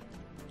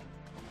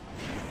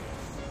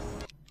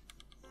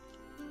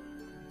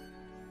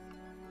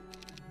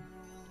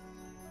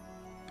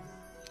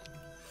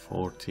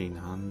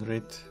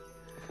 $1,400.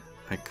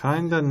 I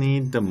kinda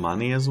need the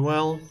money as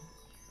well.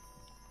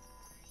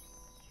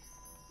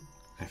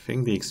 I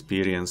think the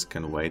experience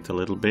can wait a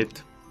little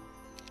bit.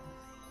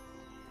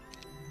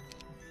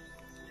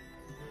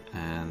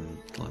 And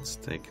let's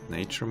take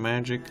nature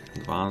magic,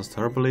 advanced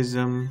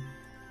herbalism.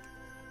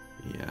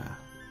 Yeah.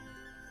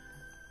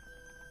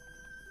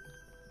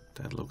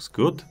 That looks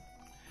good.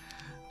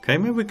 Okay,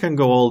 maybe we can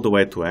go all the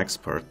way to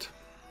expert.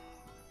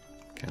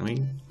 Can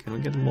we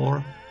get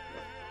more?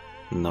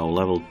 No,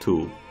 level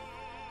 2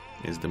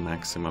 is the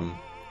maximum.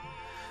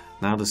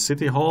 Now the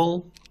city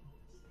hall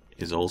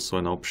is also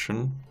an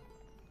option.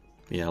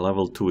 Yeah,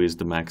 level 2 is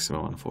the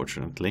maximum,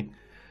 unfortunately.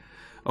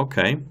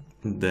 Okay,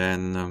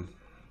 then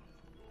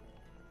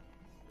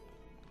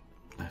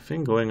I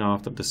think going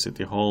after the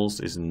city halls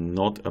is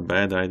not a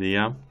bad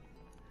idea.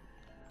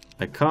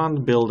 I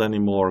can't build any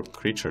more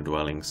creature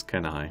dwellings,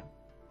 can I?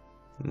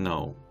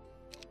 No.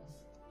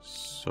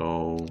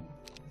 So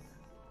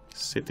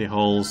city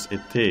halls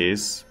it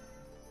is.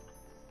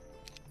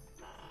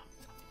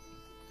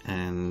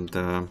 And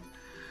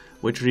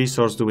which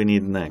resource do we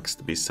need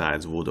next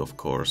besides wood, of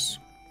course?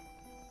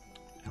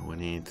 We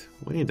need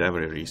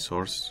every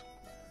resource.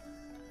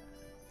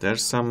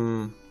 There's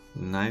some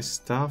nice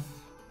stuff.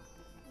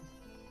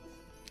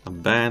 A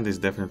band is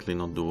definitely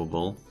not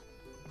doable.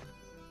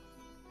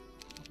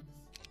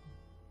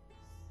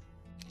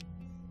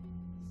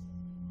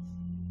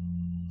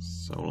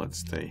 So let's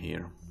stay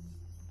here.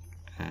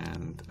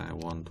 And I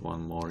want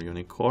one more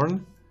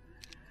unicorn.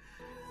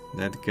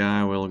 That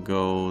guy will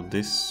go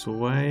this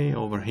way,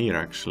 over here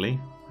actually,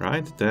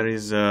 right?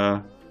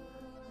 There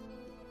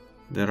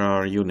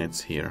are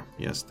units here.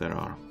 Yes, there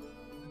are.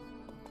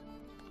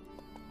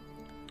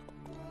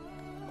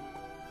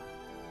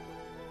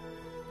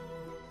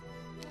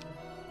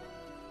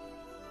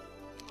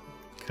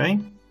 Okay.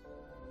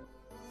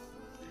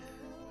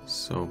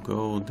 So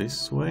go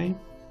this way.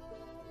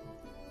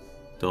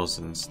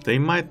 Dozens. They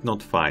might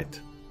not fight.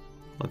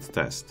 Let's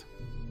test.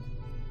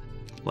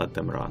 Let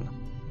them run.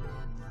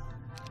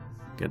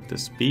 Get the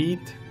speed.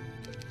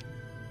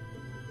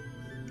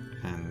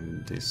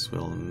 And this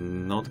will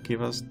not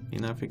give us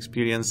enough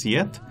experience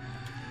yet.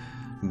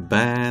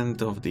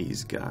 Band of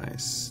these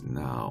guys.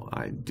 Now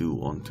I do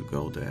want to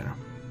go there.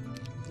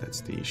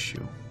 That's the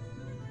issue.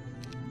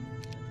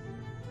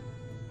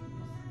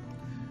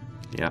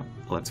 Yeah,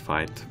 let's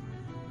fight.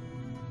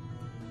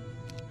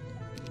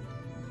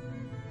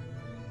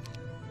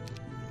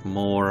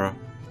 More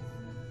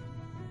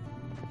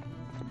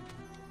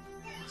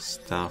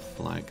stuff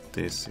like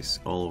this is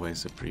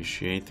always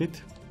appreciated.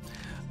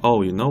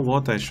 Oh, you know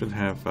what? I should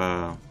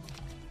have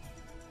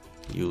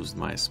used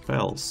my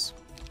spells.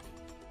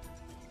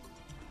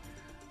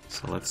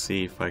 So let's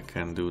see if I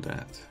can do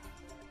that.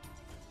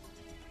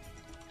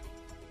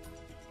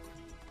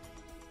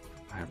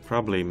 I have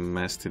probably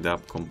messed it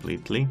up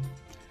completely.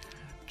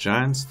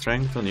 Giant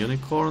strength on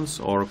unicorns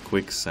or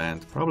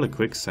quicksand? Probably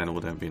quicksand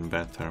would have been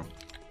better.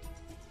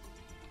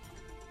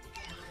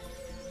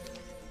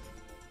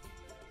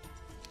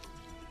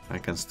 I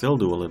can still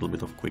do a little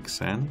bit of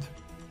quicksand.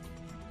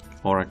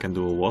 Or I can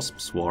do a wasp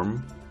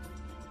swarm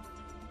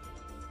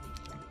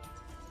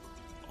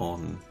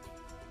on,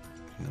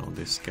 you know,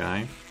 this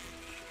guy.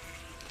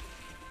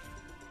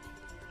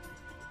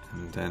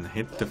 And then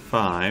hit the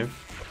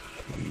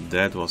 5.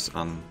 That was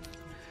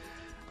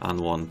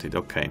unwanted.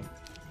 Okay.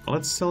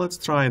 Let's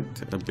try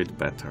it a bit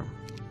better.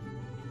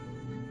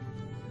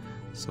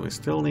 So we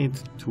still need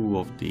 2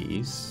 of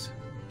these.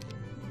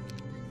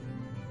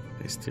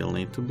 They still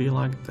need to be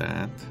like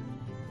that.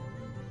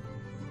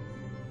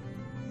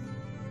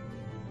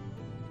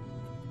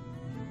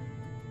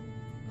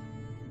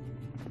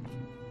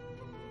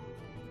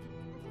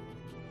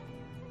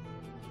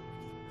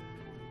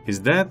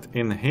 Is that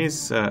in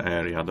his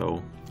area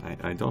though?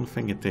 I don't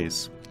think it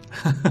is.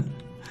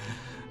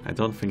 I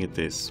don't think it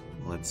is.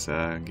 Let's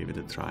give it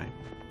a try.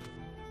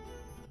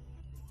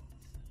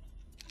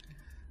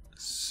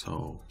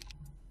 So,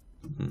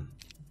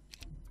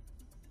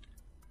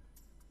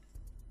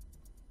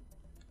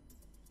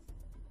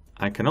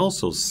 I can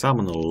also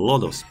summon a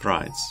lot of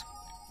sprites.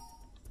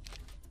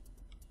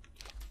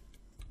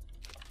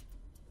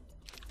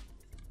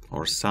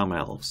 Or some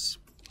elves.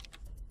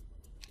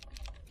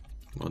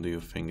 What do you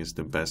think is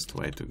the best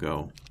way to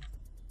go?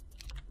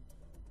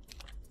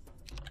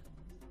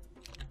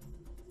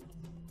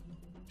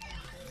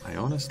 I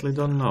honestly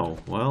don't know.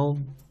 Well,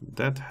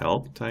 that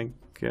helped, I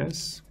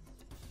guess.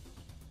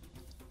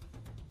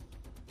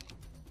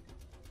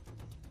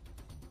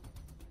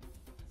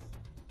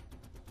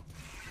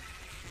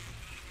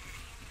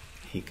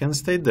 He can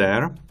stay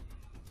there.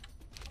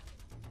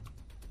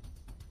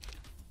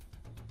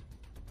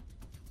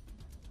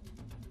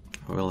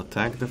 We'll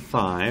attack the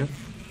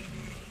 5.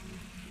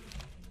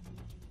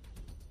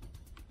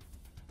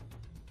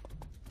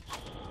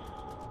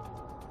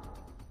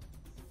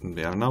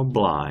 They are now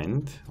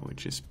blind,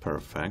 which is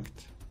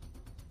perfect.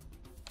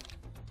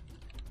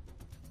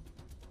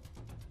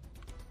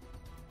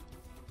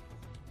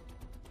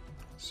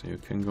 So you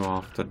can go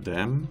after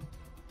them.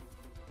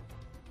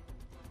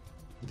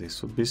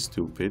 This would be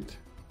stupid.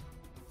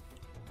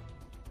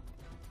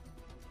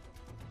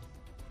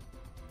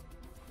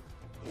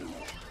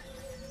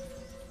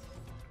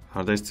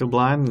 Are they still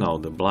blind? No,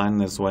 the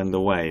blindness went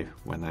away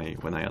when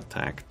I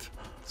attacked.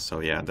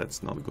 So yeah,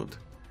 that's not good.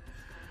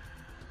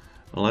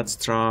 Let's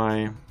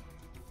try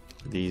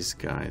these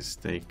guys.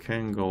 They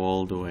can go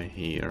all the way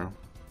here.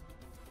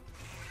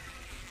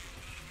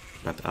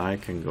 But I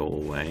can go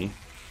away.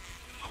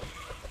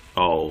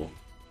 Oh,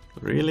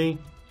 really?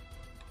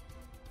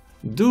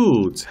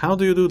 Dudes, how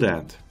do you do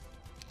that?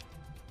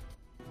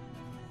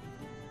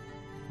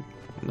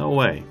 No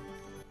way.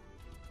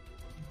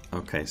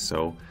 Okay,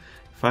 so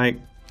if I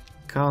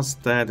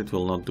cast that, it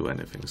will not do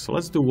anything. So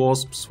let's do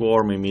Wasp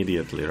Swarm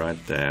immediately right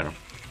there.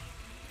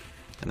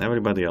 And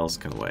everybody else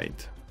can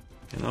wait.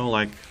 You know,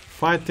 like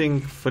fighting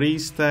 3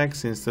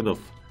 stacks instead of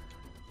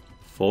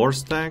 4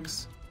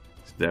 stacks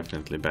is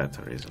definitely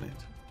better, isn't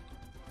it?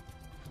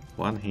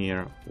 1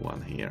 here,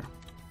 1 here.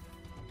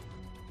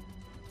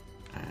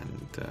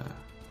 And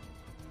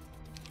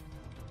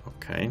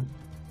okay,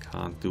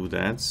 can't do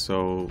that,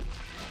 so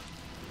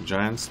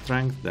giant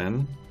strength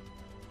then.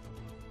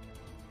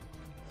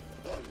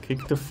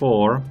 Kick the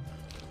 4.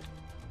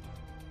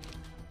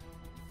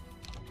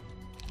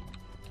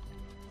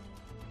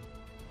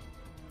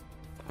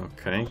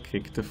 Okay,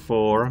 kick the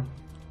 4.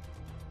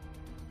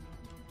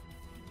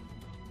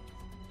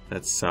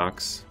 That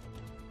sucks.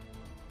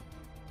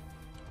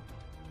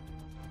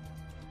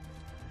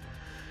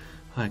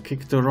 I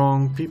kicked the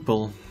wrong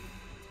people.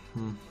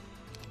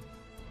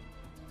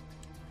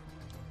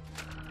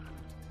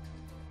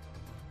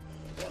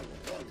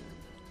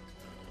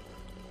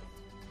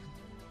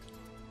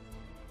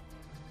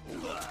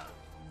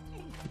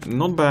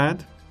 Not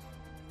bad.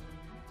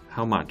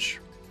 How much?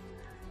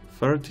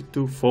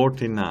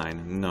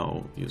 32.49.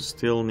 No, you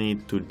still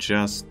need to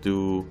just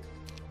do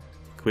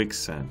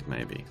quicksand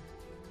maybe.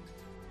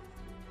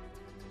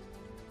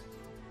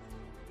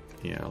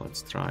 Yeah,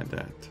 let's try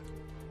that.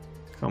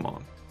 Come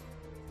on.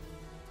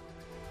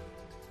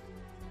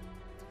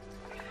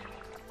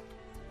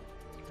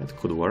 That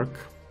could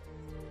work.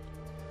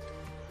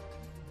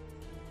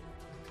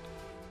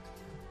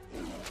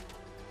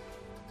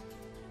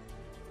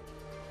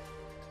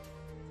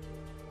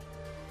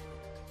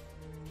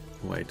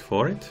 Wait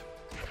for it.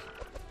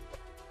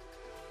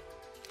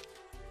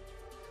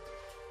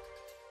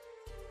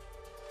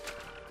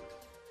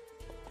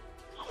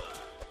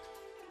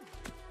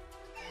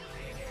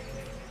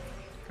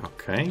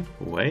 Okay,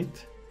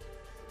 wait.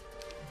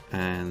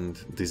 And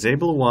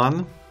disable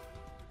 1.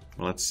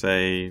 Let's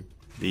say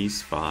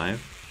these 5.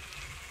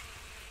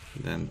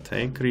 Then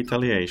take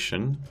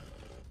retaliation.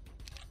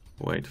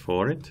 Wait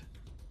for it.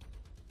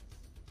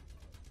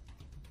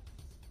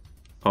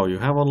 Oh, you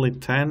have only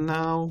 10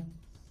 now?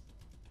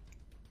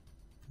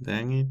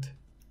 Dang it.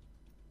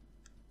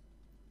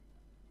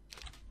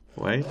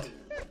 Wait.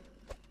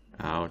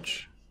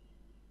 Ouch.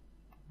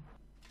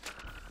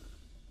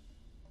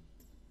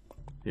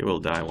 You will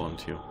die,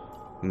 won't you?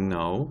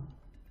 No.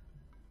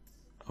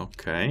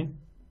 Okay.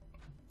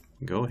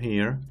 Go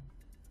here.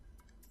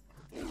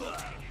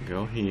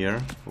 Go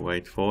here.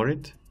 Wait for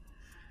it.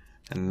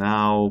 And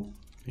now,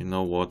 you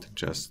know what?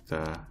 Just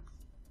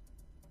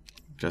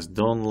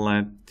don't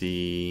let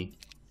these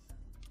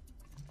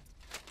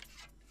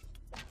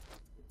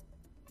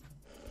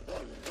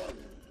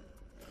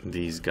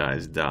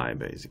guys die,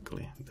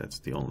 basically. That's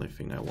the only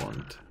thing I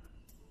want.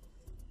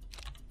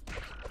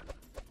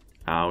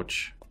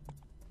 Ouch.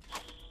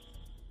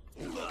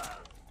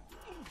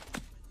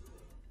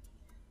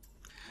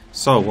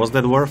 So, was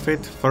that worth it?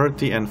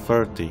 30 and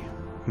 30.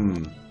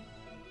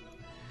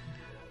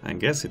 I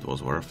guess it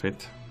was worth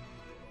it.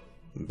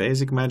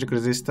 Basic magic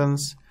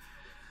resistance.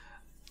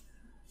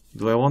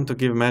 Do I want to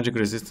give magic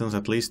resistance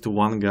at least to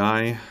one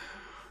guy?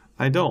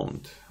 I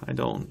don't.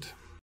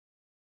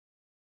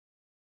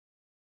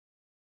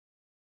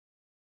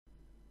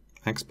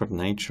 Expert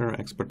nature,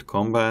 expert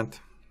combat.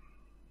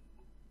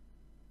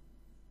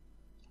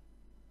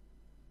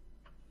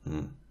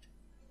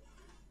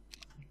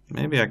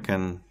 Maybe I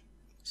can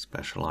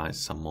specialize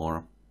some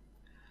more.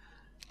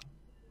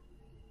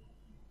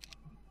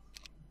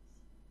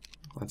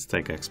 Let's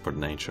take expert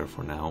nature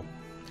for now.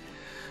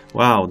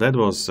 Wow, that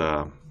was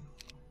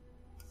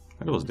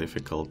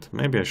difficult.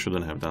 Maybe I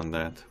shouldn't have done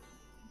that.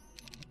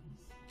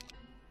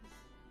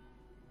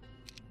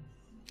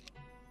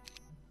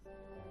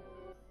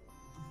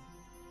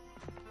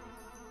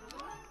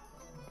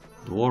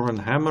 Dwarven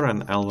hammer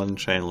and elven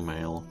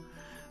chainmail.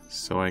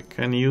 So I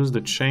can use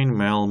the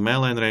chainmail,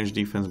 melee and range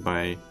defense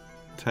by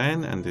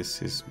 10, and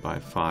this is by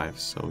 5.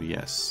 So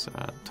yes,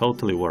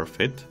 totally worth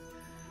it,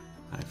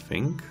 I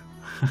think.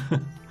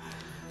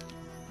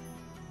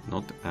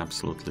 Not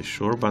absolutely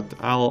sure, but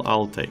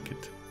I'll take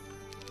it.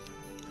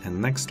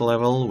 And next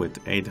level with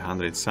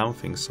 800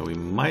 something, so we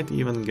might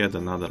even get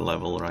another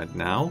level right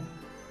now.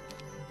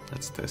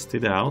 Let's test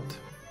it out.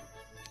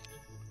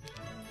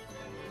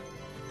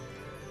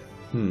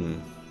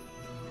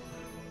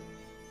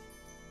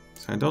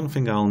 So I don't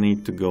think I'll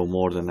need to go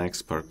more than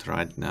expert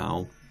right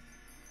now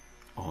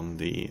on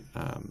the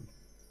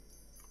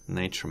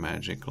nature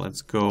magic.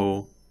 Let's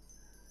go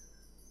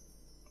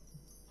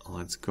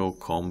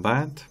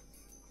combat.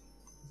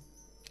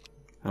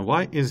 And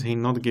why is he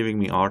not giving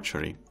me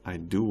archery? I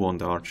do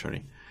want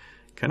archery.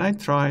 Can I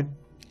try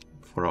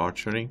for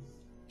archery?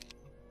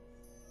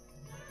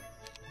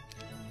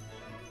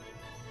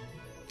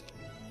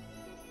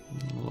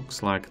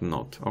 Looks like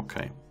not.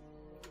 Okay.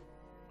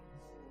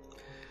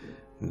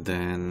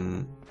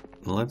 Then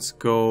let's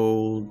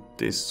go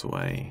this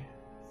way.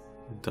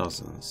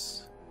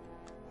 Dozens.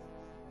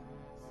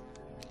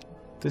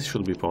 This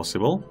should be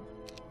possible.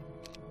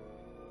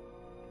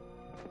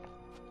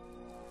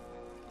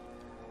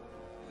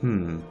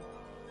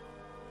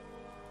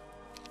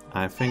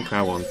 I think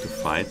I want to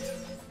fight.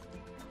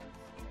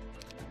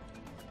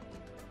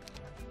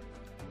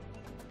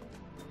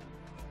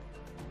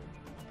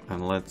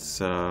 And let's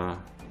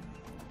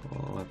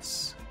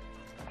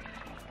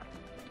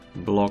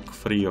block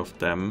 3 of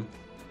them.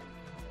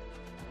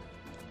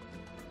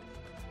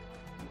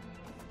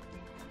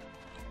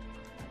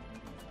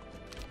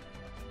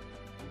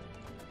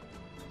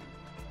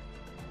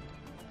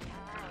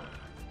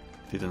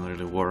 Didn't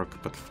really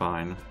work, but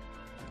fine.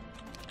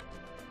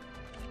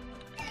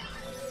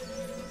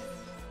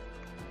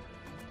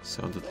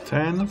 So the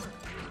 10,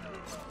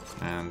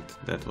 and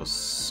that was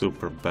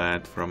super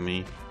bad from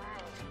me.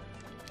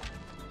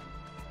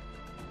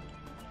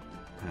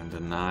 And the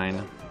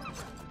 9.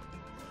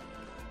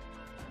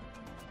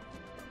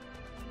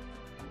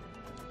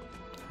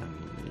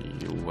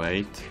 And you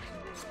wait.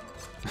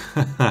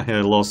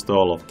 I lost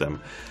all of them.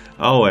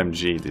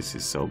 OMG, this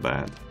is so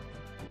bad.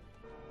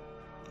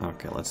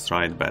 Okay, let's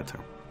try it better.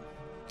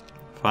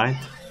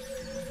 Fight.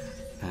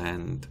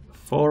 And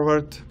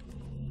forward.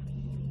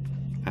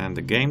 And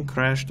the game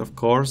crashed, of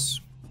course.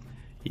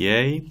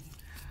 Yay.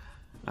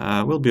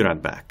 We'll be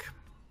right back.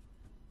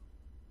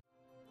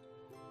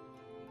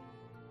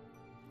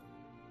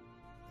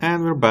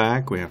 And we're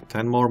back. We have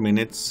 10 more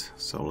minutes,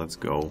 so let's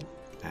go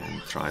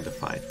and try the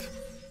fight.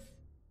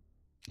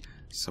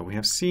 So we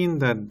have seen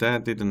that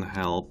that didn't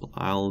help.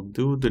 I'll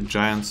do the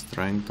giant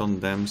strength on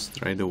them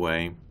straight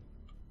away.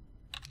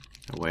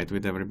 Wait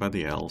with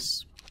everybody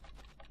else.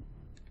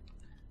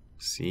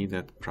 See,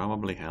 that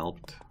probably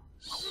helped.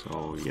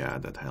 So yeah,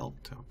 that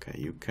helped. Okay,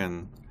 you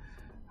can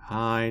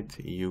hide.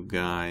 You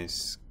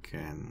guys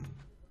can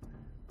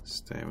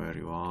stay where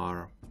you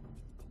are.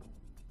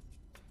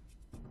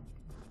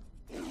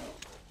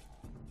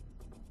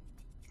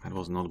 That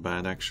was not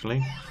bad,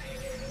 actually.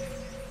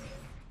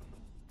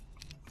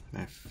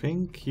 I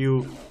think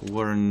you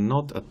were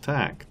not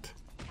attacked.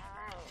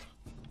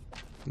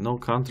 No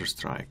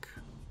counter-strike.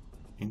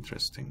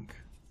 Interesting.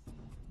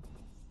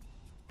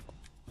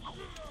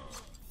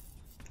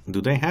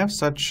 Do they have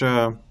such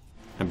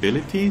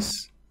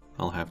abilities?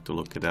 I'll have to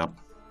look it up.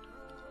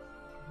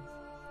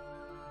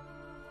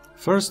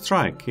 First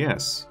strike,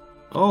 yes.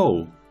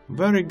 Oh,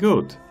 very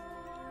good.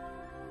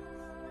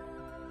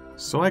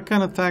 So I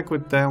can attack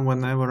with them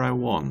whenever I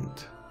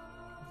want.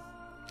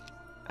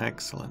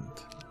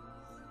 Excellent.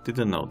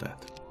 Didn't know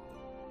that.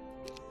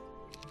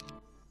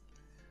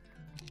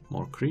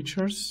 More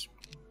creatures.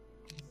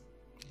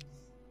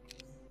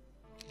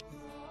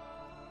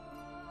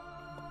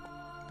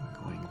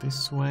 Going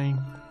this way.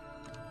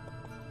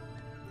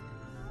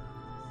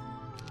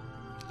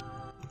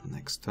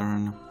 Next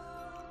turn.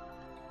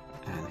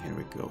 And here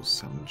we go.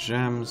 Some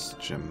gems,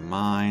 gem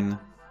mine.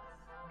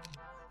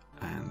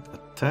 And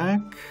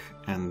attack.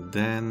 And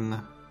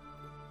then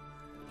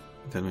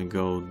we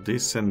go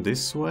this and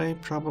this way,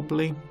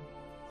 probably.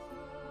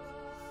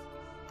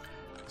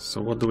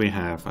 So what do we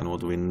have and what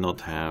do we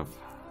not have?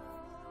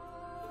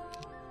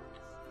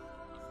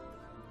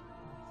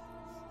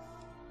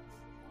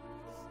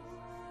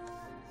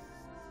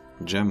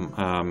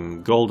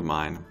 Gem, gold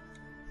mine.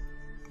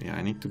 Yeah,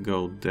 I need to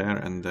go there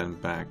and then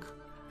back.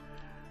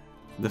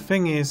 The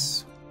thing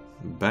is,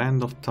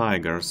 Band of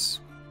Tigers.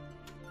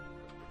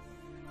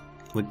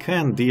 We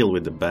can deal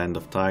with the Band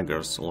of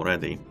Tigers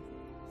already.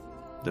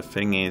 The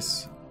thing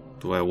is,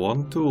 do I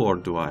want to or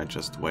do I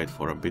just wait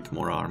for a bit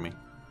more army?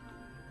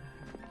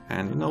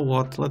 And you know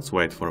what, let's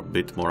wait for a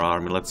bit more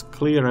army. Let's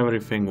clear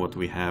everything what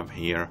we have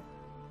here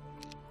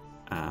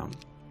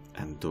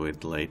and do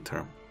it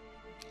later.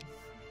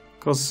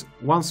 Because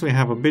once we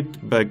have a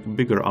bit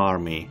bigger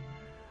army,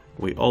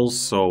 we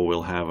also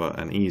will have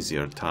an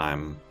easier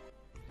time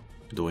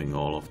doing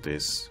all of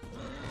this.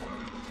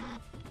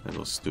 That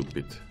was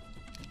stupid.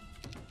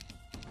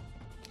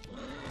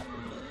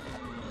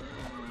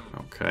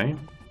 Okay.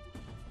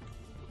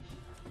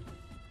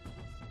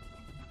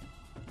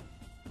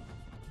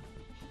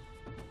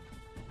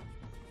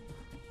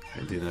 I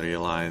didn't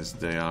realize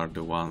they are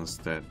the ones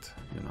that,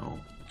 you know...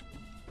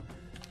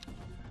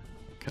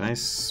 Can I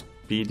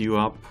speed you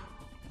up,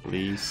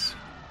 please?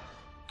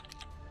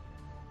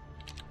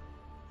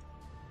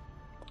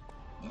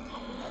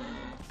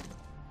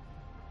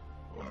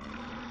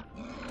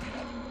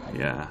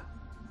 Yeah.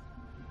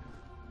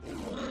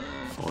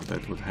 Thought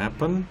that would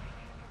happen.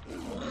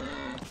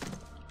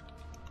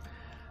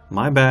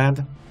 My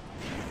bad.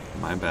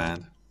 My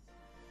bad.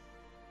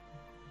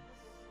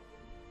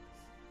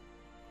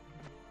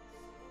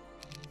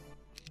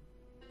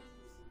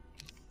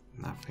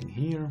 Nothing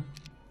here.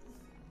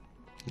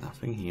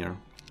 Nothing here.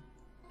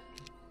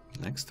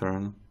 Next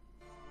turn.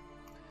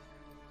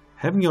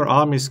 Having your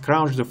army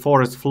scrounge the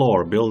forest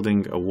floor,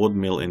 building a wood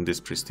mill in this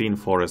pristine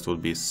forest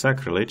would be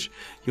sacrilege.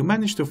 You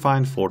managed to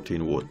find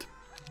 14 wood.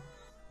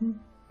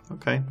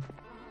 Okay.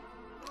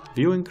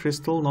 Viewing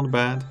crystal, not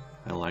bad.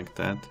 I like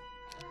that.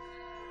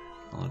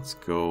 Let's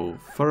go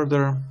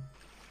further.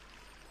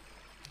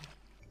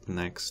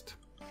 Next.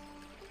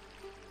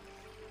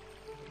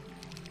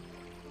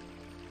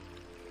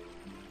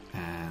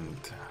 And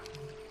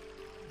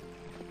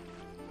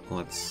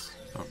let's...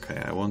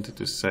 Okay, I wanted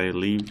to say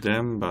leave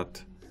them,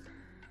 but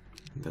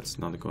that's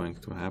not going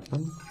to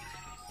happen.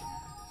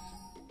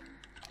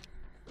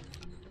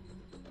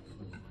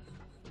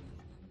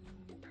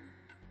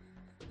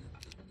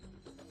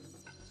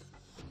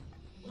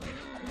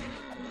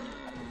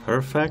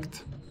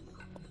 Perfect.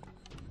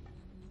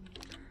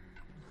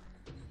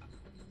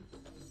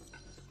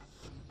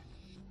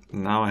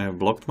 Now I have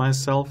blocked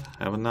myself,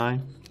 haven't I?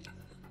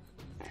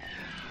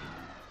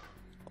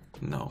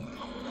 No.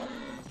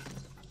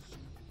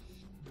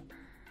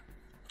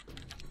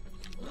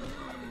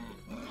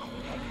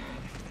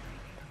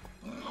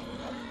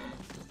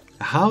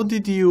 How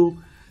did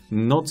you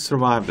not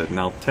survive that?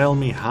 Now tell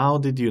me, how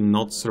did you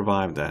not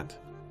survive that?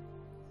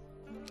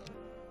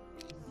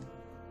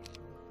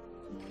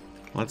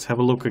 Let's have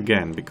a look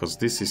again, because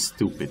this is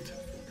stupid.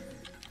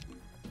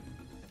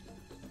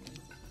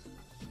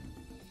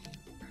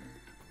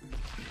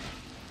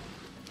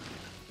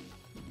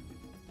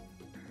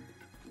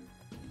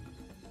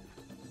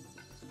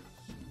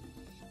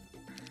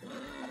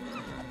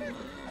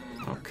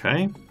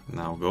 Okay,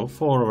 now go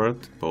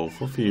forward,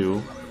 both of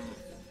you.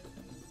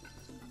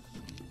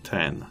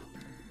 10.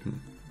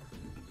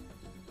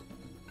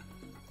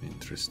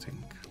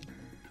 Interesting.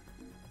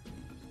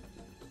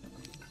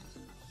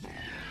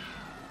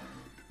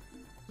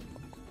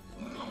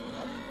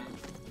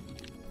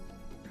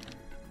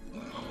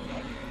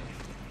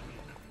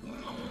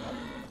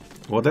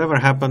 Whatever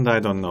happened, I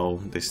don't know.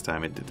 This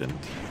time it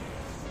didn't.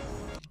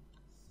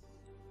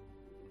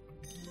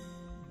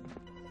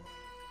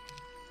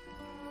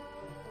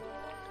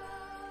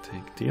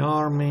 Take the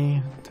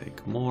army,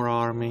 take more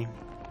army.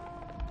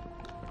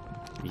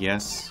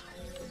 Yes,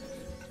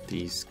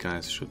 these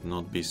guys should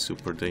not be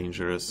super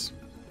dangerous.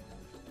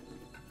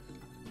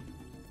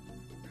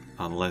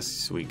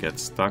 Unless we get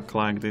stuck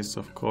like this,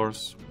 of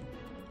course.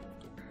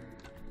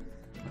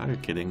 Are you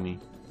kidding me?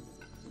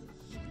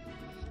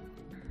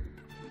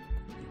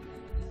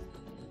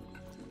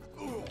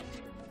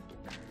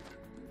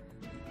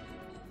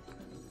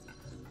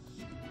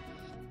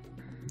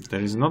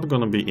 there is not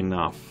gonna be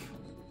enough.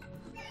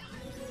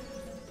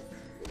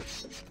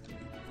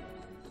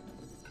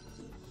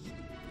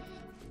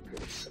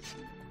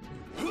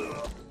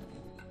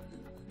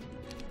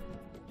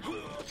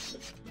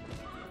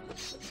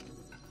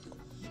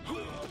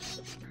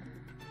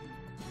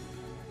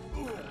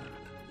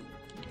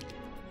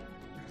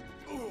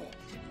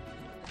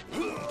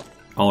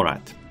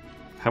 Alright.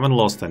 Haven't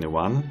lost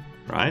anyone,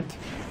 right?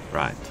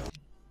 Right.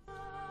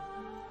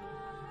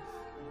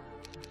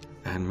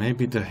 And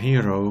maybe the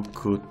hero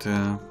could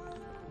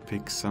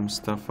pick some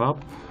stuff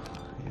up.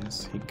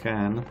 Yes, he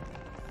can.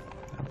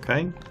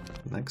 Okay,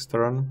 next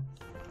turn.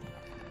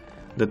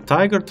 The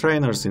tiger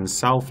trainers in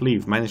South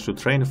Leaf managed to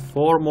train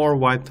 4 more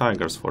white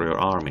tigers for your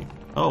army.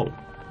 Oh.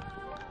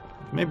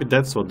 Maybe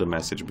that's what the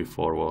message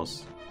before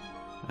was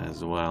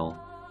as well.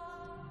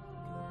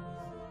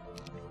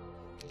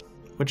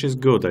 Which is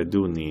good, I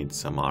do need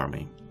some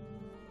army.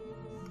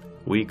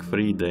 Week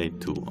 3, day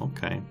 2,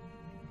 okay.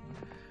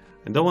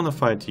 I don't want to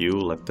fight you,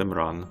 let them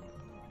run.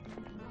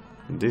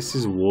 This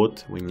is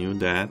wood, we knew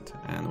that,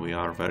 and we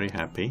are very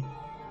happy.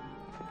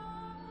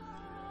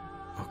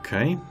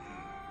 Okay,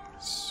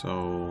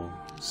 so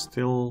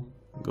still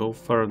go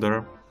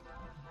further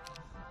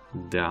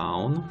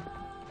down.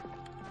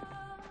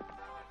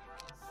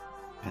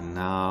 And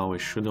now we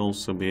should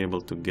also be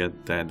able to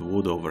get that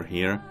wood over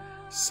here.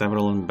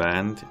 Several in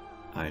band.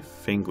 I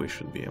think we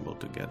should be able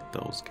to get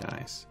those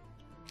guys.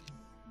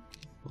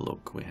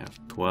 Look, we have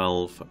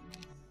 12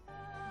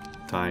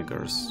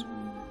 tigers.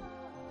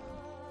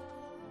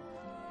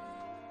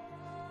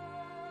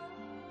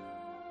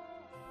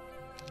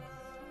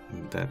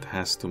 That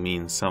has to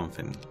mean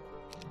something.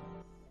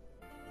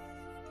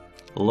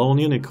 Lone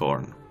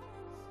unicorn.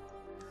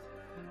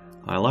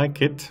 I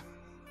like it.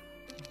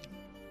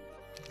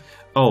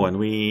 Oh, and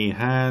we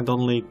had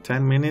only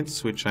 10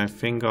 minutes, which I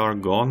think are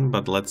gone,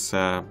 but let's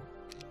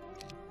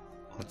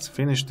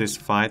finish this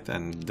fight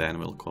and then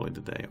we'll call it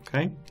a day,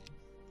 okay?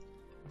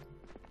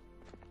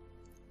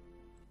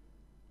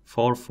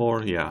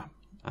 4-4, yeah,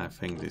 I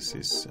think this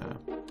is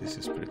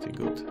pretty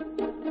good.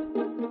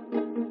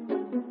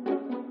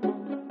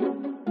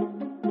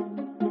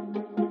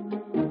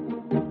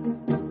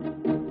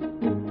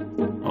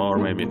 Or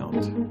maybe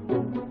not.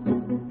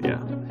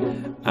 Yeah,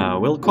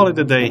 we'll call it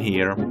a day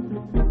here.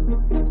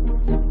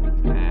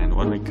 And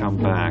when we come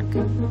back,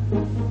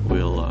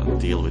 we'll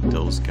deal with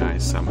those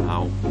guys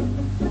somehow.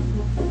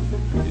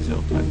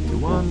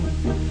 21,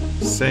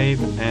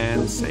 save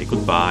and say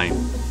goodbye.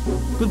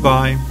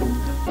 Goodbye.